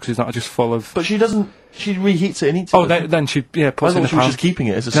cream boxes that are just full of... But she doesn't... She reheats it and eats it. Oh, then she, puts it in a pan. I thought she was just keeping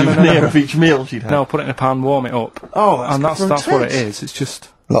it as a souvenir of each meal she'd had. No, put it in a pan, warm it up. Oh, and that's what it is. It's just...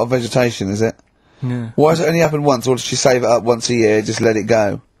 A lot of vegetation, is it? Yeah. Why has it only happened once, or does she save it up once a year, just let it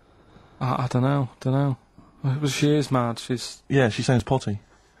go? I don't know. Well, she is mad. She's... Yeah, she sounds potty.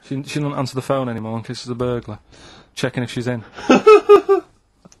 She doesn't answer the phone anymore in case there's a burglar. Checking if she's in.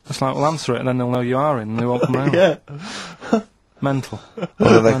 It's like, we'll answer it and then they'll know you are in and they won't come round. Yeah. Mental.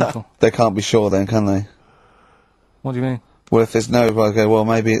 Well, Mental. they can't be sure then, can they? What do you mean? Well, if there's no, I go, well,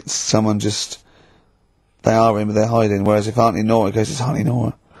 maybe it's someone just... They are in, but they're hiding. Whereas if Auntie Nora goes, it's Auntie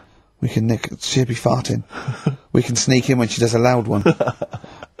Nora. We can she'll be farting. We can sneak in when she does a loud one.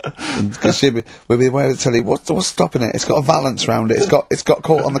 Because we'll be aware to tell you, what's stopping it? It's got a valance round it. It's got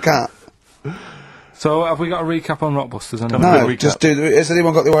caught on the cat. So, have we got a recap on Rockbusters? No, just has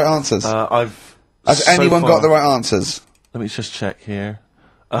anyone got the right answers? Has anyone got the right answers? Let me just check here.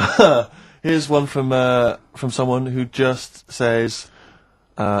 Here's one from someone who just says,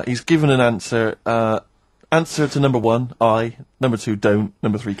 he's given an answer, answer to number 1, I, number 2, don't,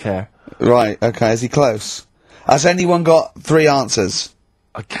 number 3, care. Right, okay, is he close? Has anyone got 3 answers?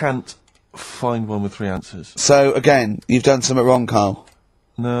 I can't find one with 3 answers. So, again, you've done something wrong, Carl.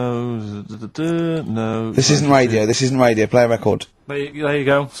 No, no. This isn't radio, play a record. There you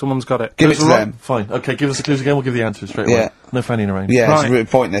go, someone's got it. Give it to them. Fine, okay, give us the clues again, we'll give the answers straight away. No fanning around. Yeah, right. It's really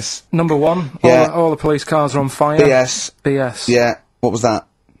pointless. Number 1, all the police cars are on fire. BS. Yeah, what was that?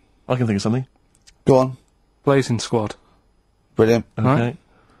 I can think of something. Go on. Blazing Squad. Brilliant. Okay.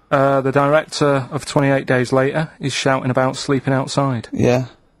 Right. The director of 28 Days Later is shouting about sleeping outside. Yeah.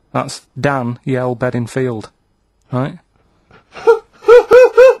 That's Dan Yell Bedingfield. Right?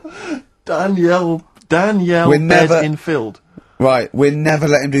 Danielle Bedingfield. Right, we'll never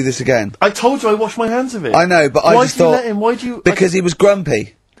let him do this again. I told you I washed my hands of it. I know, but I just thought... Why do you let him? Why do you... Because he was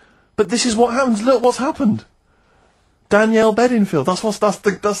grumpy. But this is what happens. Look what's happened. Danielle Bedingfield. That's what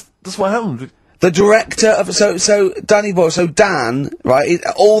happened. The director of... So Danny Boy... So Dan, right,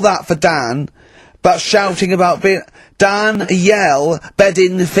 all that for Dan, but shouting about being... Dan Yell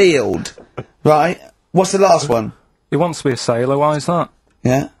Bedingfield. Right? What's the last one? He wants to be a sailor, why is that?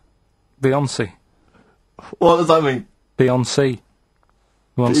 Yeah? Beyonce. What does that mean? Beyonce. He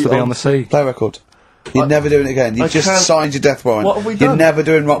wants to be on the sea. Play record. You're never doing it again. You've just signed your death warrant. What have we done? You're never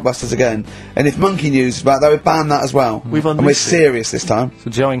doing Rockbusters again. And if Monkey News is about, they would ban that as well. And we're serious this time. So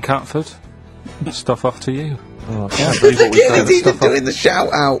Joe in Catford, stuff off to you. Oh, I can't believe what we've done. He's even doing the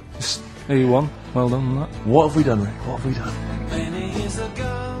shout out. He won. Well done on that. What have we done, Rick? What have we done? Many years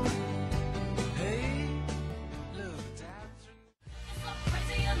ago,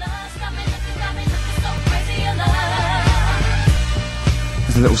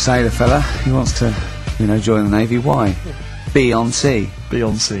 There's a little sailor fella. He wants to, join the Navy. Why? Beyonce.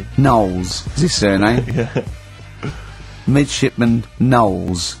 Knowles. Is his surname? Yeah. Midshipman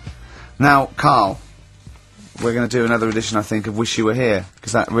Knowles. Now, Carl, we're going to do another edition, I think, of Wish You Were Here,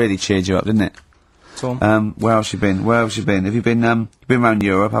 because that really cheered you up, didn't it? Tom. Where else you been? Have you been, you've been around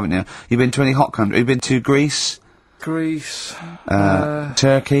Europe, haven't you? You've been to any hot country? You've been to Greece?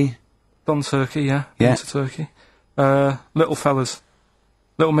 Turkey? Done Turkey, yeah. Yeah. Been to Turkey. Little fellas.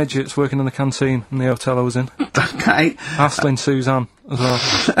 Little midgets working in the canteen in the hotel I was in. Okay. Hassling Suzanne as well.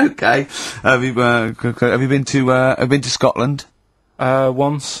 Okay. Have you been to Scotland?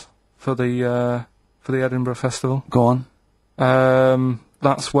 Once for the Edinburgh Festival. Go on.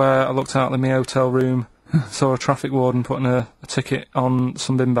 That's where I looked out in my hotel room, saw a traffic warden putting a ticket on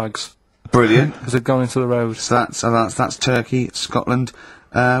some bin bags. Brilliant. Because they'd gone into the road. So that's Turkey, Scotland.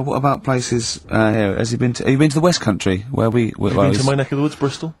 What about places here? Have you been to the West Country where we? Have you been to my neck of the woods,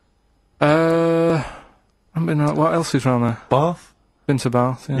 Bristol? I haven't been. What else is around there? Bath. Been to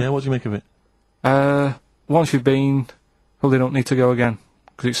Bath. Yeah. Yeah. What do you make of it? Once you've been, well, they don't need to go again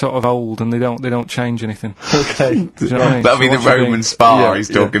because it's sort of old and they don't change anything. Okay. Do you know what I mean? That'll be the Roman spa he's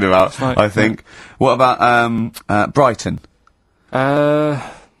talking about. Like, I think. What about Brighton?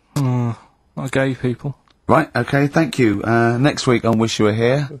 Not gay people. Right, okay, thank you. Next week on Wish You Were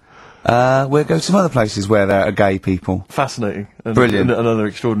Here, we'll go to some other places where there are gay people. Fascinating. Brilliant. Another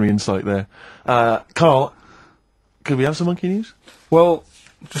extraordinary insight there. Carl, could we have some monkey news? Well,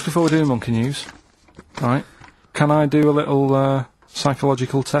 just before we do monkey news, right, can I do a little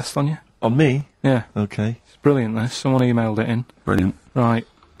psychological test on you? On me? Yeah. Okay. It's brilliant, this. Someone emailed it in. Brilliant. Right.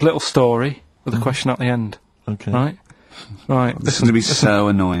 Little story with a question at the end. Okay. Right? Right. This is going to be so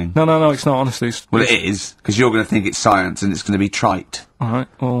annoying. No, it's not, honestly. Well, it is, because you're going to think it's science and it's going to be trite. Alright,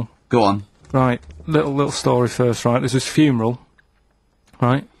 well... Go on. Right, little story first, right? There's this funeral,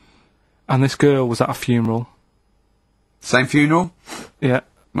 right? And this girl was at a funeral. Same funeral? Yeah.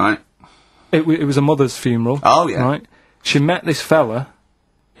 Right. It was a mother's funeral. Oh, yeah. Right? She met this fella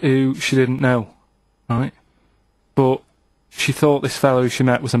who she didn't know, right? But she thought this fella who she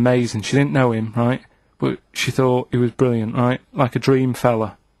met was amazing. She didn't know him, right? But she thought he was brilliant, right? Like a dream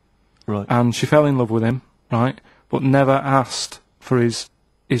fella. Right. And she fell in love with him, right? But never asked for his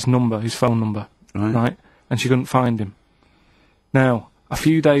number, his phone number, right? And she couldn't find him. Now, a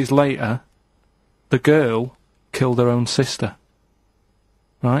few days later, the girl killed her own sister,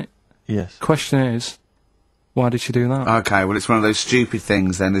 right? Yes. Question is, why did she do that? Okay, well, it's one of those stupid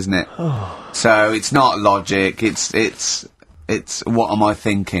things then, isn't it? So, it's not logic, it's what am I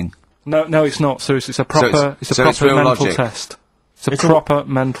thinking? No, it's not. So it's a proper, it's a proper real mental logic. test. It's a proper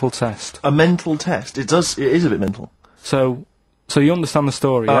mental test. A mental test. It is a bit mental. So you understand the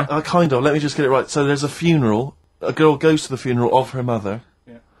story, yeah? Kind of. Let me just get it right. So there's a funeral. A girl goes to the funeral of her mother.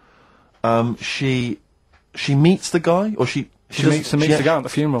 Yeah. She meets the guy, or she meets the guy at the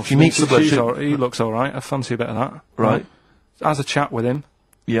funeral. She meets the bloke. He looks all right. I fancy a bit of that. Right. Has a chat with him,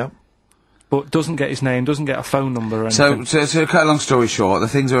 Yeah. but doesn't get his name, doesn't get a phone number or anything. So to cut a long story short, the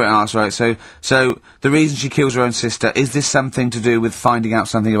things are asked, right? So the reason she kills her own sister, is this something to do with finding out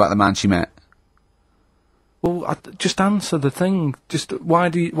something about the man she met? Well, just answer the thing. Just why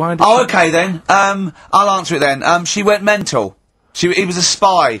do you? Oh, okay then. I'll answer it then. She went mental. He was a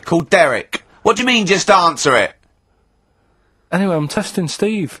spy called Derek. What do you mean, just answer it? Anyway, I'm testing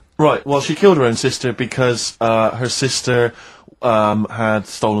Steve. Right. Well, she killed her own sister because her sister had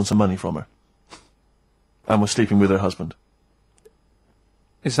stolen some money from her and was sleeping with her husband.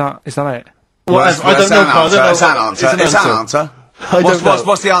 Is that it? Well, I don't know, Carl. It's an answer. It's an answer.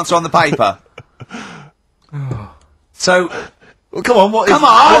 What's the answer on the paper? So, Well, come on. come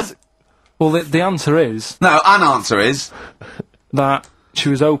on! Well, the answer is No, an answer is... that she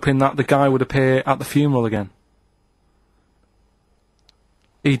was hoping that the guy would appear at the funeral again.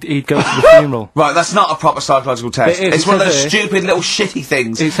 He'd go to the funeral. Right, that's not a proper psychological test. It is, It's one of those here. stupid little shitty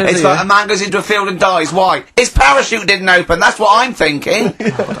things. It says It's here. like a man goes into a field and dies. Why? His parachute didn't open. That's what I'm thinking.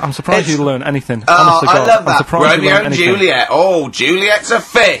 I'm surprised It's- you learned anything. Oh, Honest to I God, love I'm that. surprised you Romeo learned and anything. Juliet. Oh, Juliet's a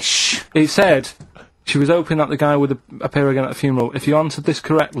fish. It said she was hoping that the guy would appear again at the funeral. If you answered this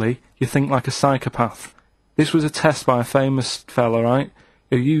correctly, you think like a psychopath. This was a test by a famous fella, right,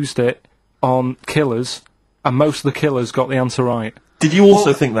 who used it on killers, and most of the killers got the answer right. Did you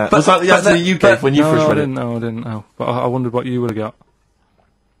also think that? Was that the answer you gave when you first read it? I didn't know. But I wondered what you would have got.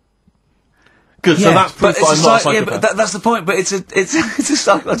 Good, so that's proof that I'm not a psychopath. Yeah, but that's the point. But it's a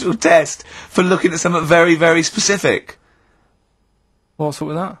psychological test for looking at something very, very specific. What's up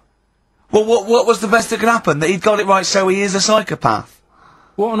with that? Well, what was the best that could happen? That he'd got it right, so he is a psychopath.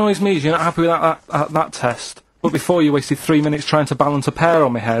 What annoys me is you're not happy with that test, but before you wasted 3 minutes trying to balance a pear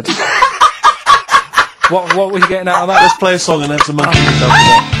on my head. What were you getting out of that? Let's play a song and have some monkey music after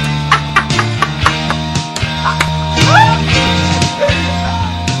that.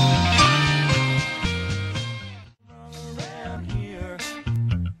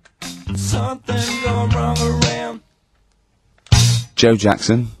 Something's going wrong around. Joe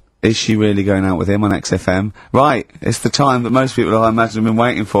Jackson. Is she really going out with him on XFM? Right, it's the time that most people, I imagine, have been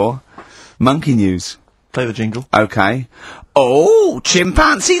waiting for. Monkey news. Play the jingle. Okay. Oh,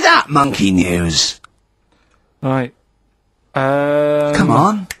 chimpanzee that monkey news. Right. Come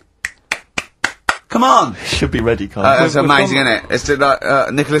on. Come on. Should be ready, Carl. That's amazing, isn't it? It's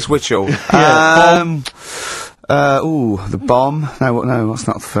like, Nicholas Witchell. The bomb. No, that's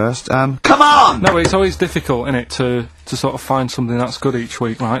not the first. Come on! No, it's always difficult, isn't it, to sort of find something that's good each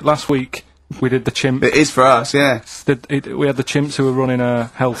week, right? Last week, we did the chimp. It is for us, yeah. We had the chimps who were running a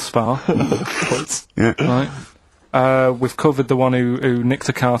health spa. Yeah. Right. We've covered the one who nicked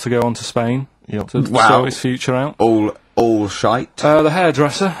a car to go on to Spain. Yep. To Wow. sort his future out. All shite. The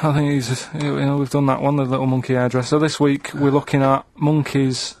hairdresser, I think we've done that one, the little monkey hairdresser. This week, we're looking at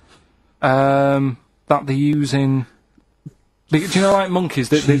monkeys, that they use in... Do you know, like, monkeys,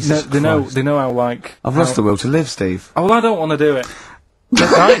 they know how, like... I've lost the will to live, Steve. Oh, well, I don't want to do it.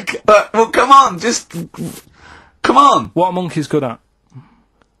 Right? Well, come on, come on! What are monkeys good at?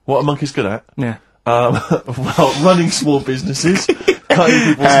 What are monkeys good at? Yeah. Well, running small businesses, cutting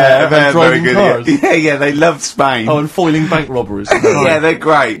people's hair, and driving cars. Yeah, they love Spain. Oh, and foiling bank robberies. Yeah, they're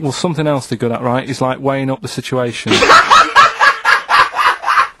great. Well, something else they're good at, right, is, like, weighing up the situation.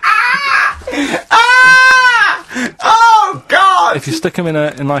 Oh, God! If you stick them in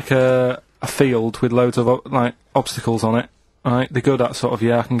a field with loads of, like, obstacles on it, right, they're good at sort of,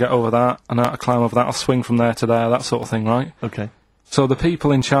 I can get over that, and I can climb over that, I'll swing from there to there, that sort of thing, right? Okay. So the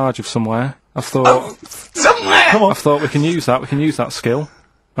people in charge of somewhere have thought, I've thought we can use that skill,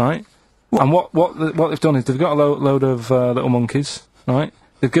 right? What? And what they've done is they've got a load of little monkeys, right?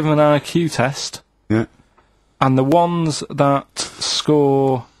 They've given them an IQ test. Yeah. And the ones that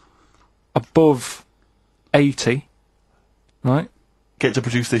score above 80, right? Get to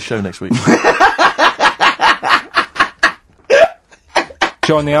produce this show next week.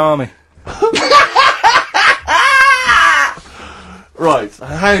 Join the army. Right,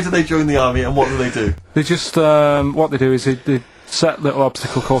 how do they join the army and what do they do? They just, what they do is they set little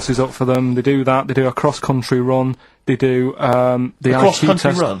obstacle courses up for them, they do that, they do a cross-country run, they do, the IQ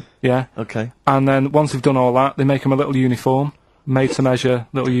cross-country test. run? Yeah. Okay. And then, once they've done all that, they make them a little uniform, made-to-measure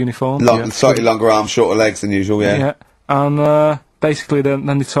little uniform. Slightly longer arms, shorter legs than usual, yeah. Yeah. And, basically, then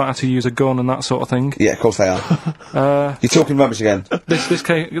they taught how to use a gun and that sort of thing. Yeah, of course they are. You're talking rubbish again. This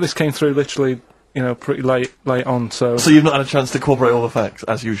came through literally, you know, pretty late on, so... So you've not had a chance to incorporate all the facts,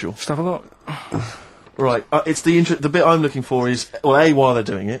 as usual? Just have a look. Right, it's the bit I'm looking for is, well, A, why are they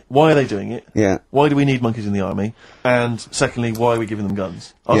doing it? Why are they doing it? Yeah. Why do we need monkeys in the army? And secondly, why are we giving them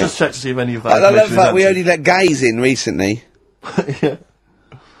guns? I'll just check to see if any of that... I love that we only let gays in recently. Yeah.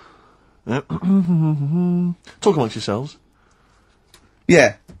 Talk amongst yourselves.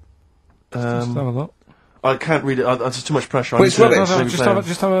 Yeah. Just have a look. I can't read it. There's too much pressure. But it's rubbish.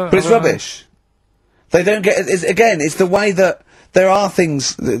 But it's rubbish. They don't get. It's the way that there are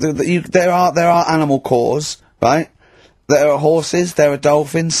things. There are animal cores, right? There are horses. There are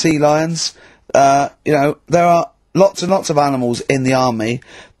dolphins, sea lions. You know, there are lots and lots of animals in the army,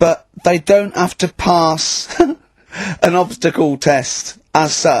 but they don't have to pass an obstacle test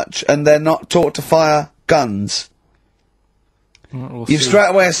as such, and they're not taught to fire guns. You've straight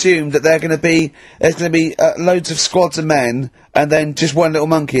away assumed that there's going to be loads of squads of men, and then just one little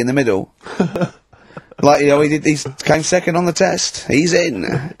monkey in the middle. Like, you know, he came second on the test. He's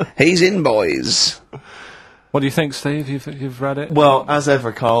in, boys. What do you think, Steve? You've read it? Well, as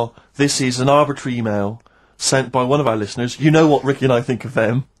ever, Carl, this is an arbitrary email sent by one of our listeners. You know what Ricky and I think of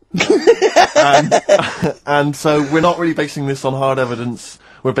them. and so we're not really basing this on hard evidence.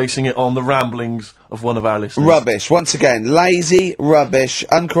 We're basing it on the ramblings of one of our listeners. Rubbish. Once again, lazy, rubbish,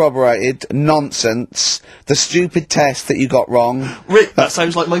 uncorroborated, nonsense, the stupid test that you got wrong. Rick, that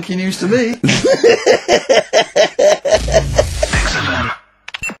sounds like monkey news to me.